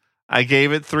Stars. I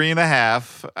gave it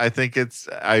 3.5. I think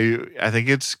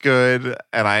it's good,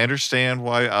 and I understand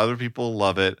why other people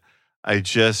love it. I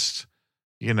just,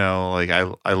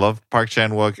 I love Park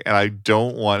Chan-wook, and I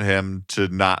don't want him to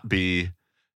not be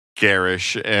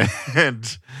garish and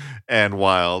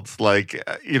wild. Like,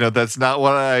 that's not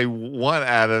what I want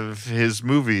out of his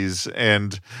movies.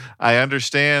 And I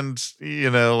understand,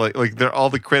 like all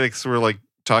the critics were like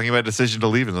talking about Decision to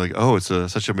Leave, and like, oh, it's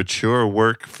such a mature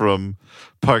work from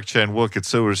Park Chan-wook. It's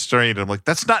so restrained. I'm like,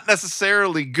 that's not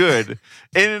necessarily good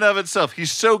in and of itself.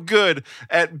 He's so good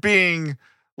at being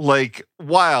like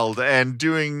wild and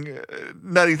doing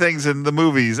nutty things in the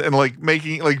movies and like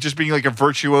making like just being like a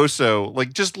virtuoso.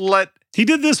 Like, just let he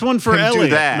did this one for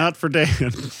Elliott, not for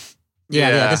Dan.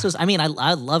 Yeah. This was. I mean, I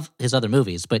love his other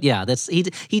movies, but yeah, he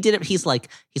did it. He's like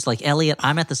Elliott.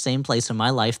 I'm at the same place in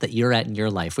my life that you're at in your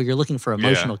life, where you're looking for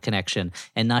emotional connection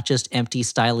and not just empty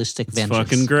stylistic vengeance.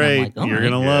 Fucking great. Like, you're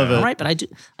gonna love it. All right, but I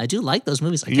do like those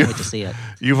movies. I can't wait to see it.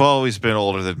 You've always been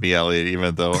older than me, Elliott,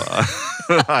 even though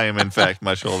I am in fact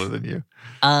much older than you.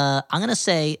 I'm gonna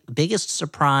say biggest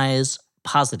surprise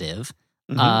positive.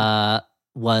 This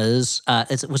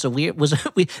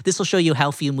will show you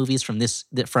how few movies from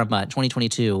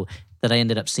 2022 that I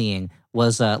ended up seeing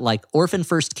was like Orphan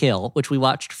First Kill, which we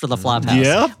watched for the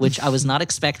Flophouse, which I was not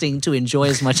expecting to enjoy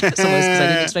as much as it was, because I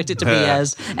didn't expect it to be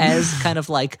as kind of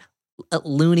like a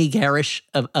loony garish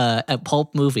a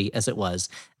pulp movie as it was.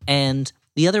 And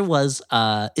the other was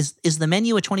is The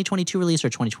Menu a 2022 release or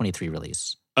 2023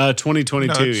 release?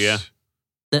 2022,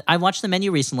 I watched The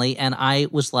Menu recently, and I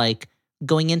was like,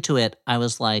 going into it, I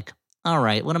was like, all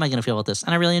right, what am I going to feel about this?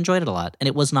 And I really enjoyed it a lot. And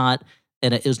it was not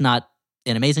an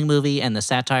amazing movie, and the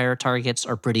satire targets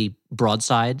are pretty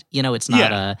broadside. It's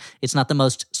not the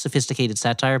most sophisticated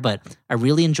satire, but I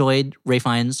really enjoyed Ray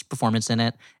Fiennes' performance in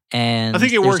it. And I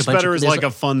think it works better as like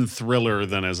a fun thriller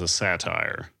than as a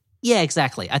satire. Yeah,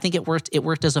 exactly. I think it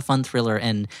worked as a fun thriller,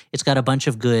 and it's got a bunch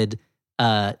of good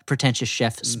pretentious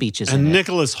chef speeches in it. And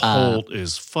Nicholas Hoult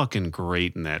is fucking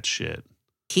great in that shit.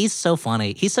 He's so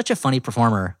funny. He's such a funny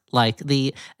performer. Like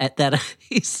and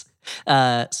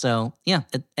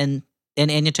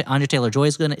Anya Taylor-Joy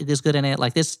is good in it.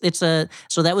 Like this,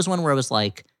 so that was one where I was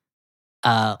like,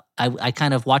 I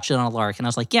kind of watched it on a lark, and I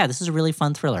was like, yeah, this is a really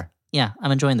fun thriller. Yeah,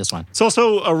 I'm enjoying this one. It's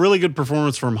also a really good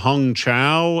performance from Hung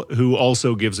Chow, who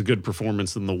also gives a good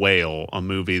performance in The Whale, a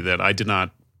movie that I did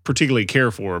not particularly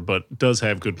care for, but does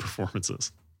have good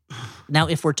performances. Now,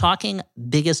 if we're talking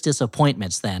biggest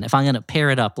disappointments, then if I'm going to pair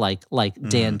it up like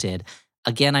Dan did,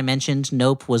 again, I mentioned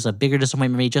Nope was a bigger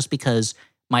disappointment for me just because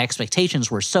my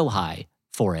expectations were so high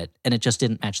for it, and it just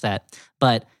didn't match that.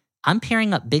 But I'm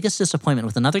pairing up biggest disappointment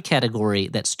with another category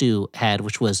that Stu had,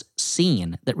 which was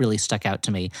scene that really stuck out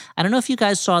to me. I don't know if you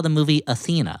guys saw the movie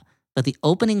Athena, but the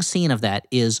opening scene of that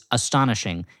is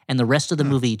astonishing, and the rest of the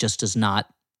movie just does not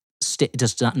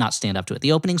stand up to it.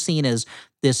 The opening scene is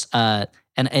this,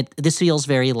 this feels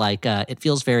very like it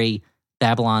feels very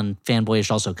Babylon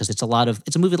fanboyish also, because it's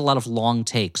a movie with a lot of long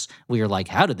takes where you're like,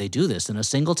 how did they do this in a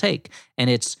single take? And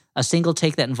it's a single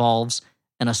take that involves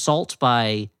an assault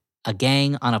by a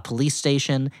gang on a police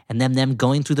station, and then them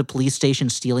going through the police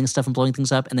station, stealing stuff and blowing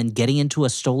things up, and then getting into a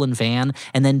stolen van,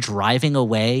 and then driving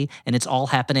away, and it's all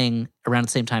happening around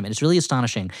the same time, and it's really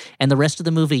astonishing. And the rest of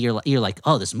the movie, you're like,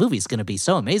 oh, this movie's going to be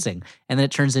so amazing, and then it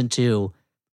turns into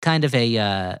kind of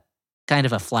a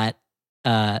flat,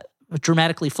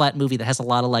 dramatically flat movie that has a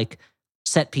lot of like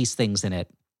set piece things in it.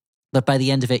 But by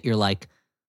the end of it, you're like,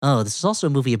 oh, this is also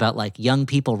a movie about like young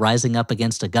people rising up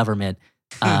against a government,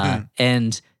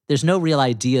 and there's no real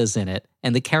ideas in it,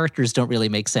 and the characters don't really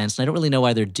make sense, and I don't really know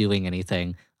why they're doing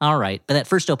anything. All right, but that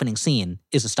first opening scene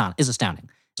is astounding.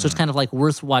 So it's kind of like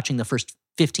worth watching the first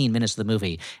 15 minutes of the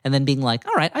movie, and then being like,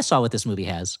 all right, I saw what this movie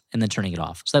has, and then turning it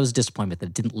off. So that was a disappointment that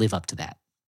it didn't live up to that.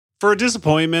 For a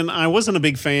disappointment, I wasn't a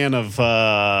big fan of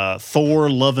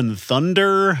Thor: Love and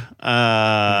Thunder.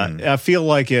 I feel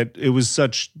like it was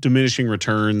such diminishing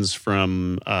returns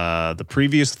from the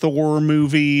previous Thor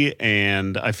movie,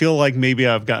 and I feel like maybe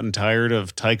I've gotten tired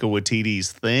of Taika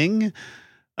Waititi's thing.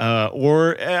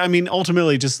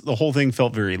 Ultimately, just the whole thing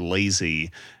felt very lazy.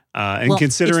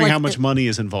 Considering how much money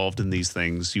is involved in these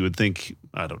things, you would think,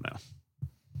 I don't know.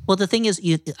 Well, the thing is,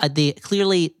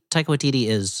 clearly Taika Waititi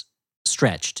is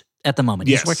stretched at the moment.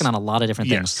 Yes. He's working on a lot of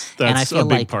different things. That's and I feel a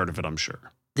big like part of it, I'm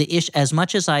sure. As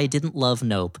much as I didn't love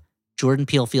Nope, Jordan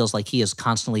Peele feels like he is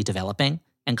constantly developing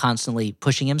and constantly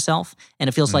pushing himself. And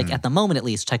it feels like at the moment, at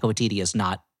least, Taika Waititi is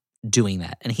not doing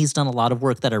that. And he's done a lot of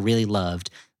work that I really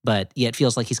loved, but yet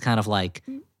feels like he's kind of like,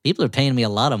 people are paying me a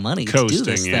lot of money to do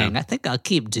this thing. I think I'll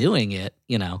keep doing it,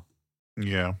 you know?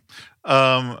 Yeah.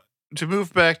 To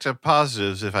move back to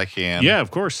positives, if I can. Yeah,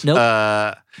 of course. Nope.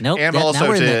 And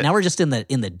also now we're just in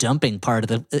the dumping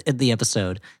part of the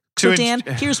episode. So Dan,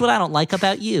 here's what I don't like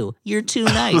about you. You're too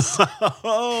nice.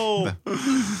 Oh,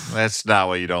 that's not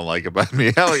what you don't like about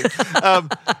me, Elliott.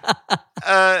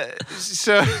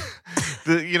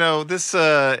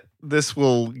 This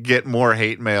will get more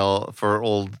hate mail for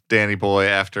old Danny Boy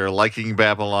after liking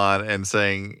Babylon and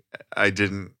saying I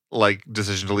didn't like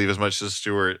Decision to Leave as much as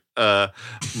Stuart.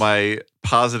 My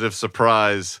positive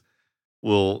surprise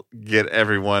will get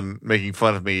everyone making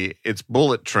fun of me. It's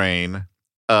Bullet Train,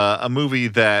 a movie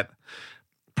that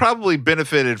probably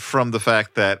benefited from the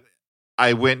fact that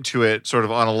I went to it sort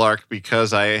of on a lark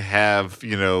because I have,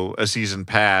 a season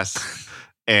pass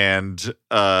and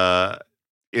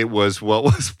it was what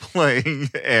was playing.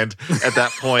 And at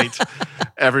that point,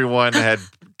 everyone had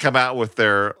come out with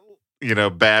their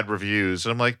bad reviews.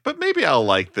 And I'm like, but maybe I'll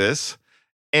like this.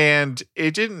 And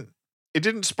it didn't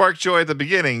spark joy at the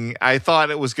beginning. I thought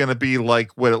it was going to be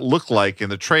like what it looked like in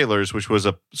the trailers, which was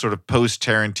a sort of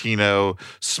post-Tarantino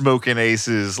Smokin'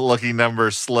 Aces, Lucky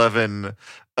Number Slevin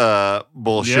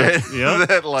bullshit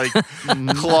that like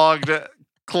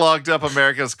clogged up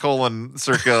America's colon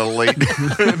circa late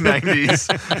 90s.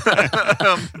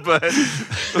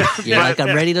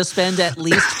 I'm ready to spend at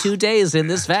least 2 days in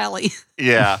this valley.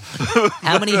 Yeah.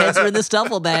 How many heads are in this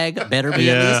duffel bag? Better be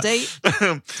at least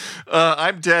 8.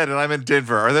 I'm dead and I'm in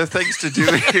Denver. Are there things to do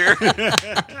here?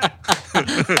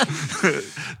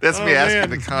 That's me asking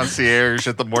the concierge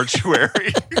at the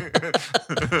mortuary.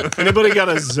 Anybody got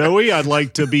a Zoe? I'd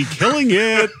like to be killing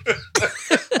it.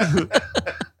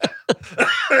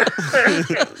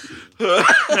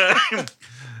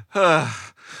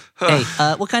 Hey,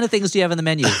 what kind of things do you have on the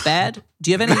menu? Bad?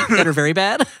 Do you have any that are very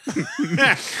bad?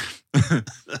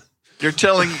 You're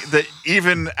telling that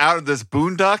even out of this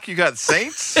boondock, you got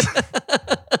saints?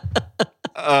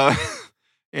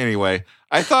 Anyway,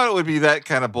 I thought it would be that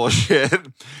kind of bullshit.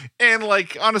 And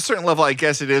like on a certain level, I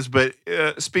guess it is. But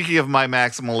speaking of my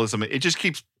maximalism, it just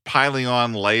keeps piling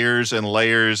on layers and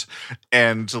layers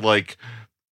and like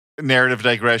narrative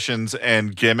digressions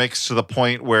and gimmicks to the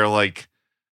point where like,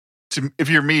 if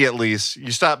you're me at least,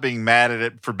 you stop being mad at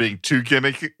it for being too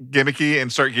gimmicky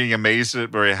and start getting amazed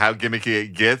at how gimmicky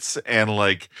it gets. And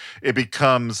like it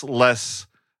becomes less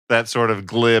that sort of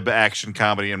glib action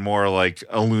comedy and more like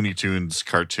a Looney Tunes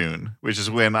cartoon, which is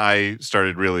when I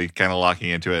started really kind of locking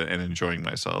into it and enjoying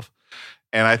myself.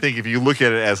 And I think if you look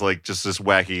at it as like just this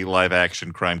wacky live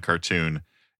action crime cartoon,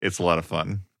 it's a lot of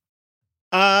fun.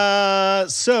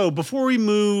 So before we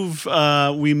move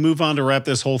on to wrap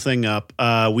this whole thing up,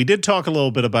 we did talk a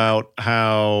little bit about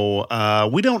how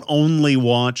we don't only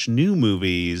watch new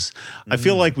movies. I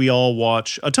feel like we all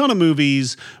watch a ton of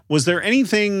movies. Was there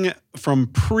anything from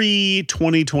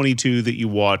pre-2022 that you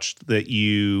watched that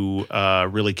you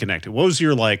really connected? What was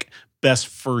your best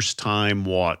first time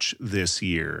watch this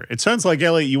year? It sounds like,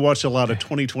 Elliott, you watched a lot of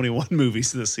 2021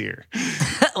 movies this year.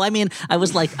 Well, I mean, I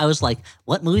was like,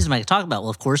 what movies am I going to talk about? Well,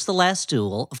 of course, The Last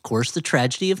Duel, of course, The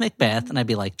Tragedy of Macbeth, and I'd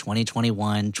be like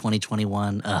 2021.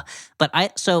 But I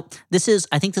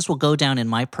think this will go down in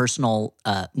my personal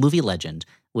movie legend,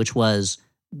 which was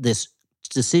this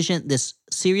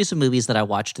series of movies that I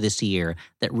watched this year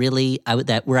that really,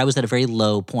 where I was at a very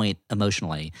low point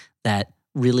emotionally, that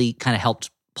really kind of helped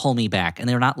pull me back. And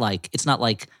they're not like, it's not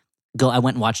like I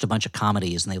went and watched a bunch of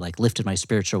comedies and they lifted my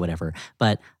spirits or whatever.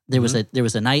 But there was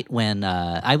a night when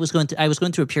I was going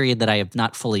through a period that I have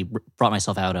not fully brought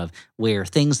myself out of, where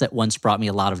things that once brought me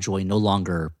a lot of joy no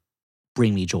longer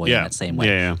bring me joy in that same way.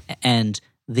 Yeah. And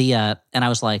I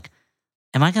was like,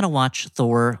 am I going to watch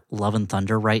Thor: Love and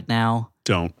Thunder right now?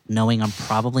 Don't. Knowing I'm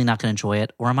probably not going to enjoy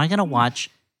it, or am I going to watch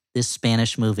this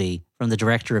Spanish movie from the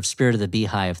director of Spirit of the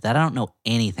Beehive that I don't know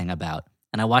anything about?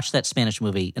 And I watched that Spanish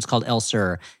movie. It's called El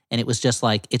Sur. And it was just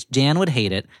like, Dan would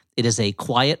hate it. It is a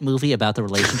quiet movie about the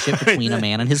relationship between a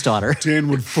man and his daughter. Dan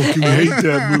would fucking hate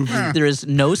that movie. There is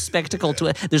no spectacle to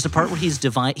it. There's a part where he's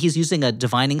using a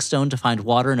divining stone to find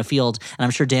water in a field. And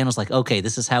I'm sure Dan was like, okay,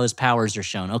 this is how his powers are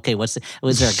shown. Okay, was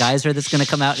there a geyser that's going to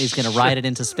come out and he's going to ride it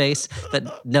into space?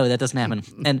 But no, that doesn't happen.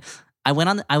 And I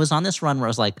was on this run where I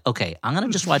was like, okay, I'm going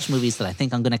to just watch movies that I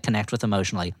think I'm going to connect with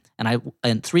emotionally.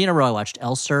 And 3 in a row, I watched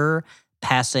El Sur,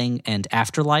 Passing, and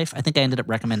Afterlife. I think I ended up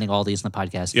recommending all these in the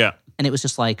podcast. Yeah. And it was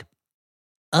just like,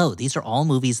 oh, these are all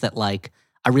movies that I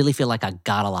really feel like I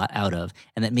got a lot out of.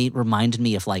 And that reminded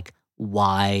me of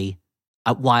why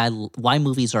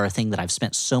movies are a thing that I've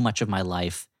spent so much of my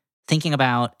life thinking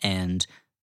about and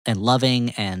loving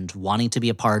and wanting to be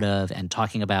a part of and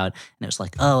talking about. And it was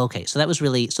like, oh, okay. So those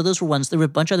were ones, there were a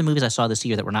bunch of other movies I saw this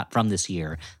year that were not from this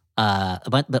year,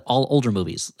 but all older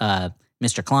movies.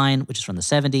 Mr. Klein, which is from the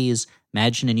 70s,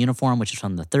 Madgen in Uniform, which is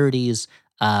from the 30s,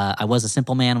 I Was a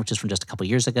Simple Man, which is from just a couple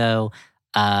years ago,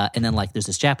 and then there's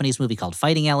this Japanese movie called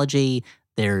Fighting Elegy.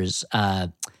 There's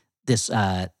I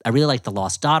really like The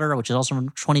Lost Daughter, which is also from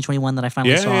 2021 that I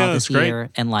finally saw this year,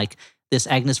 and this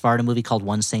Agnes Varda movie called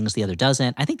One Sings, the Other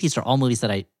Doesn't. I think these are all movies that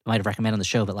I might have recommended on the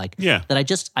show, but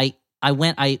that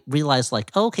I realized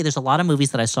oh, okay, there's a lot of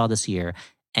movies that I saw this year,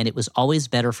 and it was always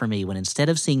better for me when instead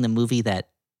of seeing the movie that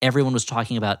everyone was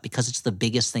talking about because it's the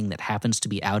biggest thing that happens to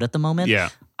be out at the moment. Yeah.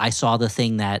 I saw the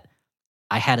thing that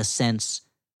I had a sense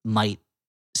might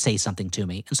say something to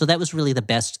me. And so that was really the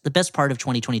best part of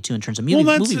 2022 in terms of movie.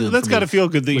 Well, that's got to feel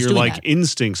good that your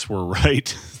instincts were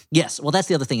right. Yes. Well, that's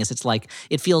the other thing is it's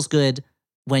it feels good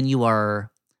when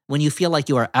you feel like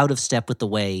you are out of step with the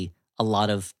way a lot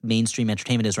of mainstream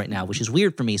entertainment is right now, which is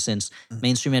weird for me since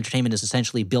mainstream entertainment is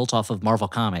essentially built off of Marvel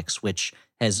Comics, which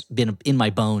has been in my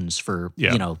bones for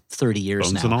 30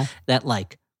 years bones now. And all. That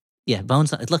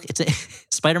bones. Look,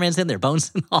 Spider-Man's in there,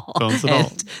 bones and all. Bones and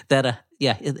all. That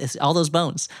it's all those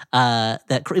bones.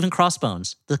 That even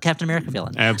Crossbones, the Captain America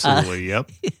villain. Absolutely.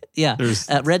 Yep. Yeah.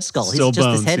 Red Skull. Still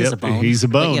bones. His head is a bone. He's a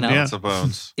bone. Lots of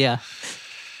bones. Yeah.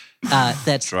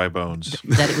 That's dry bones.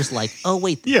 That it was oh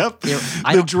wait. Yep.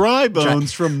 The dry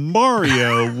bones from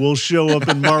Mario will show up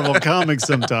in Marvel Comics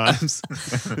sometimes.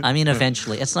 I mean,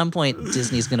 eventually, at some point,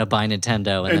 Disney's going to buy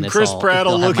Nintendo, and then Chris Pratt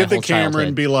will look at the camera childhood.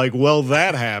 and be like, "Well,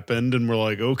 that happened," and we're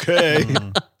like, "Okay,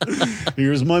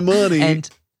 here's my money." And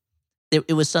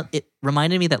it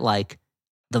reminded me that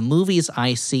the movies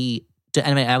I see.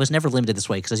 I mean, I was never limited this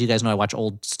way because, as you guys know, I watch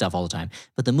old stuff all the time.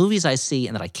 But the movies I see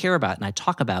and that I care about and I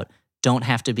talk about don't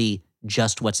have to be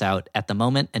just what's out at the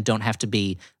moment and don't have to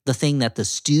be the thing that the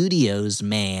studios,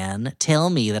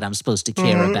 tell me that I'm supposed to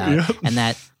care about. Yep. And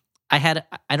that I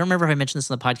don't remember if I mentioned this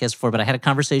in the podcast before, but I had a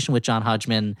conversation with John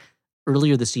Hodgman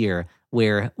earlier this year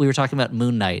where we were talking about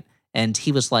Moon Knight and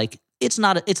he was like, it's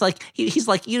fun,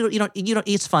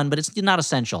 but it's not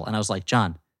essential. And I was like,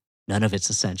 John, none of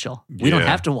it's essential. We don't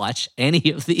have to watch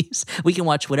any of these. We can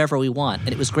watch whatever we want. And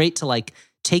it was great to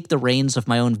take the reins of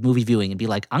my own movie viewing and be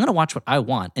like, I'm going to watch what I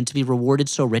want, and to be rewarded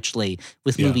so richly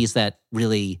with movies that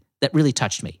really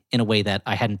touched me in a way that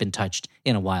I hadn't been touched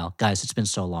in a while. Guys, it's been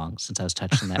so long since I was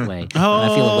touched in that way. And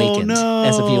I feel awakened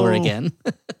as a viewer again.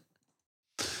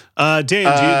 Dan, do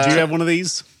you have one of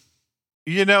these?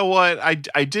 You know what?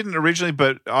 I didn't originally,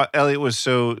 but Elliott was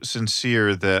so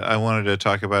sincere that I wanted to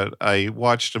talk about. I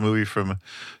watched a movie from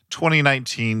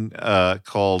 2019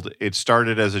 called "It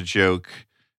Started as a Joke."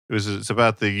 It's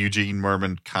about the Eugene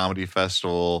Merman Comedy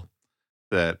Festival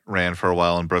that ran for a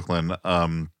while in Brooklyn,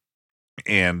 and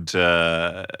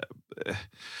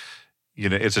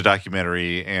it's a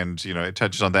documentary, and it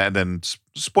touches on that. And then,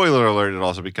 spoiler alert, it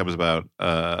also becomes about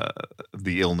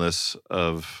the illness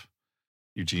of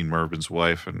Eugene Merman's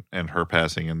wife and her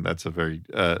passing, and that's a very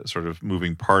sort of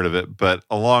moving part of it. But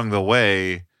along the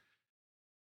way,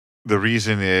 the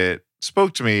reason it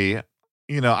spoke to me,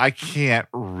 I can't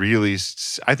really.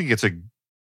 I think it's a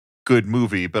good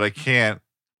movie, but I can't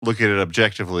look at it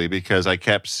objectively because I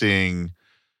kept seeing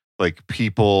like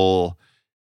people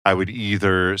I would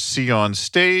either see on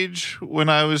stage when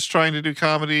I was trying to do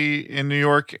comedy in New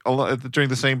York during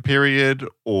the same period,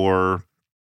 or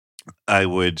I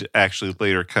would actually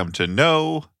later come to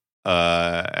know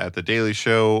at the Daily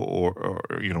Show or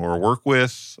work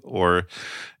with,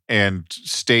 and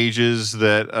stages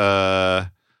that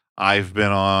I've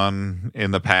been on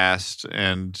in the past.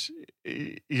 And,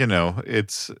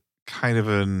 it's kind of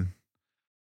an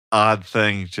odd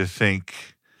thing to think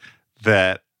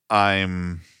that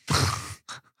I'm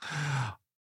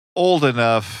old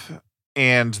enough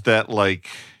and that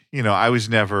I was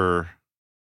never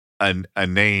a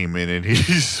name in any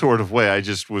sort of way. I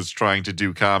just was trying to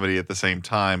do comedy at the same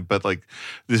time. But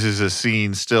this is a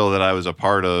scene still that I was a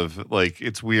part of.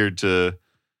 It's weird to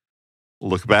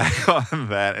look back on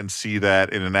that and see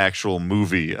that in an actual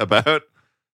movie about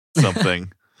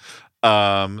something.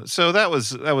 So that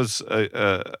was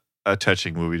a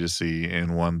touching movie to see,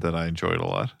 and one that I enjoyed a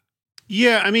lot.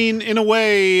 Yeah, I mean, in a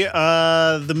way,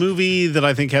 the movie that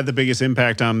I think had the biggest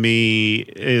impact on me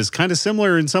is kind of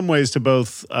similar in some ways to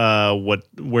both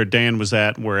where Dan was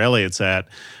at and where Elliott's at.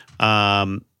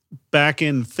 Back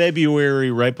in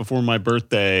February, right before my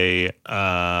birthday,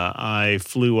 I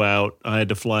flew out. I had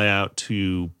to fly out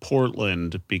to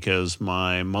Portland because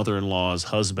my mother-in-law's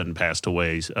husband passed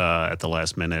away at the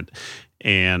last minute,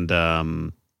 and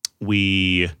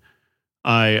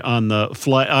on the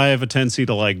flight, I have a tendency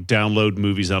to download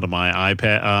movies onto my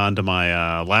iPad, onto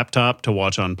my laptop to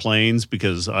watch on planes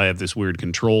because I have this weird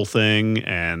control thing,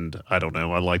 and I don't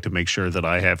know. I like to make sure that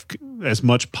I have as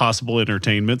much possible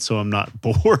entertainment so I'm not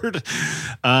bored.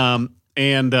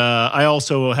 And I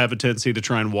also have a tendency to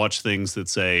try and watch things that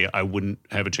say I wouldn't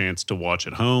have a chance to watch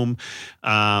at home.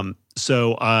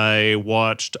 So I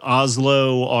watched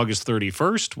Oslo August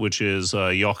 31st, which is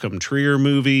a Joachim Trier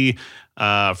movie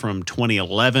from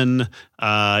 2011.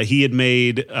 He had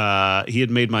made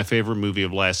my favorite movie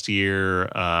of last year,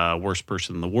 Worst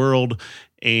Person in the World.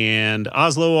 And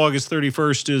Oslo August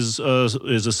 31st is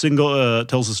a single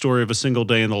tells the story of a single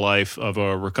day in the life of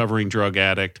a recovering drug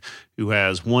addict who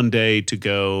has one day to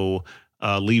go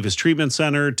leave his treatment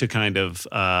center to kind of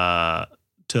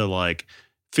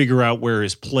figure out where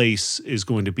his place is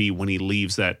going to be when he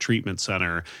leaves that treatment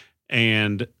center.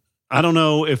 And I don't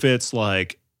know if it's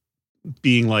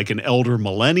being an elder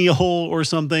millennial or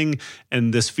something,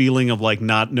 and this feeling of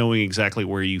not knowing exactly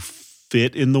where you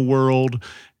fit in the world,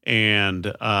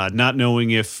 and not knowing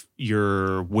if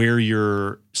you're where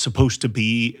you're supposed to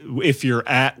be, if you're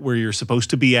at where you're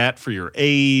supposed to be at for your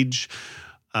age.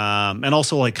 And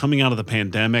also coming out of the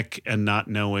pandemic and not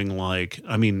knowing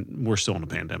I mean, we're still in a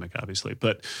pandemic, obviously,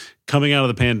 but coming out of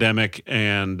the pandemic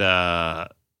and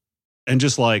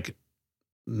just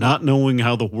not knowing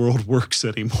how the world works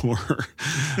anymore.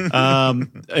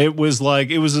 It was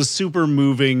a super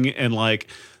moving and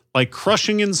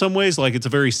crushing in some ways. It's a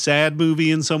very sad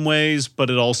movie in some ways, but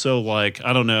it also I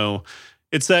don't know.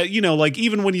 It's that,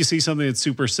 even when you see something that's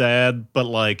super sad,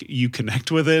 but you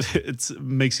connect with it, it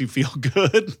makes you feel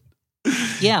good.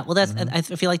 Yeah, well, I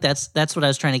feel like that's what I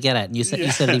was trying to get at, and you said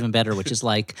it even better, which is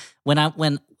when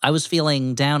I was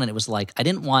feeling down, and it was I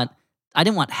didn't want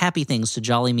happy things to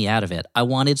jolly me out of it. I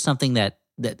wanted something that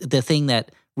the thing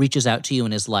that reaches out to you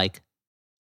and is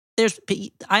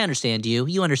I understand you.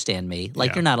 You understand me.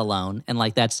 You're not alone. And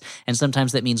and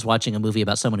sometimes that means watching a movie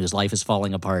about someone whose life is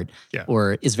falling apart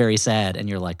or is very sad. And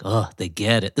you're oh, they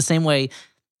get it. The same way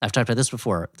I've talked about this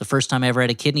before. The first time I ever had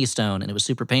a kidney stone and it was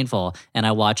super painful. And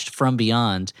I watched From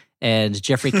Beyond, and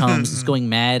Jeffrey Combs is going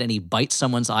mad and he bites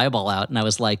someone's eyeball out. And I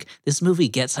was this movie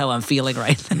gets how I'm feeling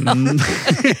right now.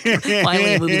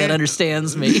 Finally a movie that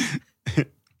understands me.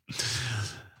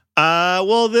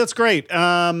 Well, that's great.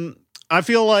 I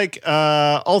feel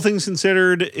all things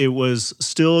considered, it was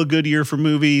still a good year for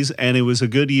movies, and it was a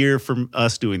good year for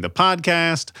us doing the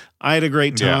podcast. I had a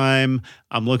great time. Yeah.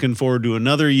 I'm looking forward to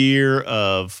another year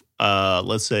of,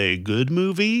 let's say, good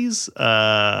movies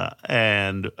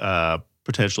and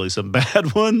potentially some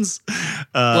bad ones.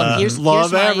 Well, law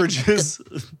of averages.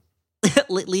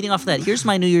 leading off of that, here's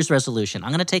my New Year's resolution. I'm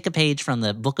going to take a page from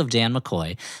the book of Dan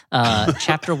McCoy.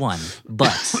 Chapter 1,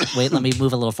 butts. Wait, let me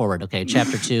move a little forward. Okay,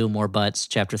 Chapter 2, more butts.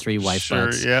 Chapter 3, wife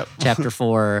butts. Yep. Chapter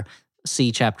 4,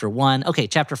 see Chapter 1. Okay,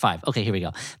 Chapter 5. Okay, here we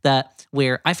go.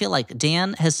 Where I feel like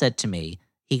Dan has said to me,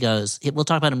 he goes, we'll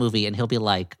talk about a movie and he'll be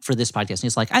like, for this podcast, and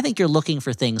he's like, I think you're looking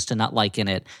for things to not like in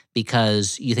it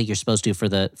because you think you're supposed to for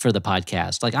the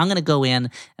podcast. Like, I'm going to go in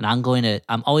and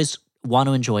I'm always want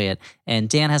to enjoy it. And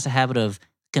Dan has a habit of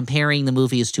comparing the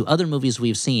movies to other movies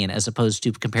we've seen as opposed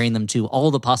to comparing them to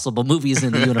all the possible movies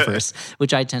in the universe,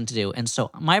 which I tend to do. And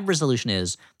so my resolution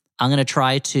is I'm going to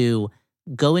try to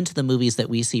go into the movies that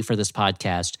we see for this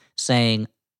podcast saying,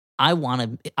 I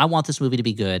want this movie to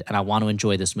be good and I want to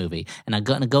enjoy this movie. And I'm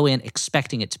going to go in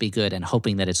expecting it to be good and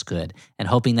hoping that it's good and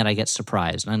hoping that I get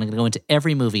surprised. And I'm going to go into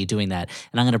every movie doing that.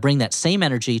 And I'm going to bring that same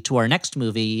energy to our next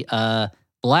movie,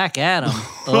 Black Adam.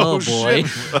 Oh boy.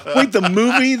 Shit. Wait, the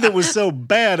movie that was so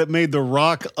bad it made The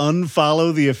Rock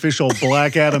unfollow the official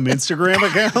Black Adam Instagram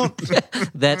account?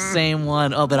 That same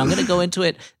one. Oh, but I'm going to go into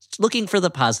it looking for the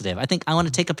positive. I think I want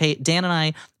to take a page. Dan and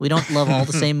I, we don't love all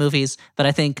the same movies, but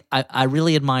I think I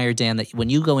really admire, Dan, that when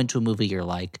you go into a movie, you're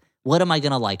like, what am I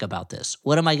going to like about this?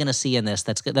 What am I going to see in this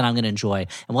that's good, that I'm going to enjoy?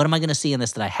 And what am I going to see in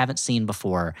this that I haven't seen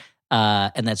before?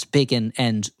 And that's big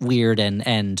and weird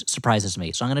and surprises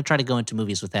me. So I'm going to try to go into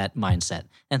movies with that mindset.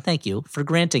 And thank you for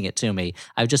granting it to me.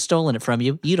 I've just stolen it from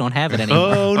you. You don't have it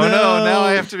anymore. Oh no! Now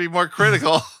I have to be more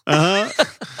critical.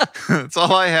 That's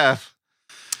all I have.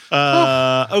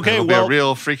 Okay, It'll be a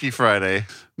real Freaky Friday.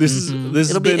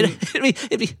 It'll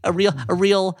be a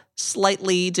real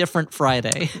slightly different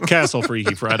Friday. Castle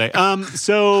Freaky Friday.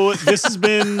 So this has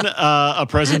been a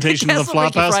presentation of the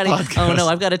Flophouse Podcast. Oh no,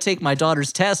 I've got to take my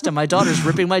daughter's test, and my daughter's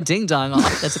ripping my ding dong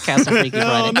off. That's a Castle Freaky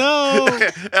Friday. Oh no,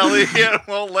 Elliott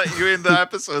won't let you in the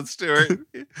episode, Stuart.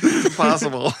 It's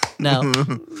impossible. No.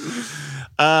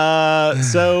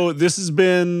 So this has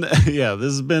been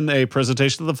a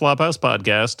presentation of the Flophouse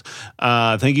Podcast.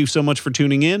 Thank you so much for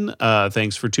tuning in.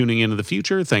 Thanks for tuning in the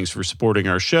future. Thanks for supporting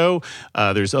our show.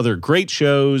 There's other great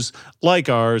shows like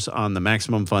ours on the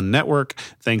Maximum Fun Network.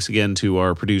 Thanks again to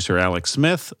our producer, Alex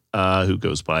Smith, who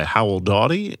goes by Howell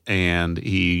Doughty, and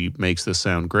he makes this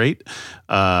sound great.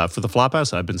 For the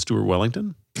Flophouse, I've been Stuart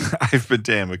Wellington. I've been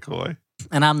Dan McCoy.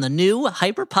 And I'm the new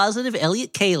hyper-positive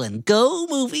Elliott Kalin. Go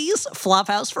movies,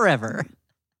 Flophouse forever.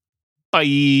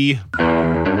 Bye.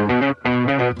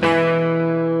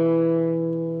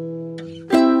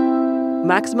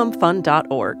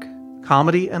 MaximumFun.org.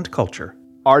 Comedy and culture.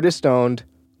 Artist owned.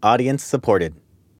 Audience supported.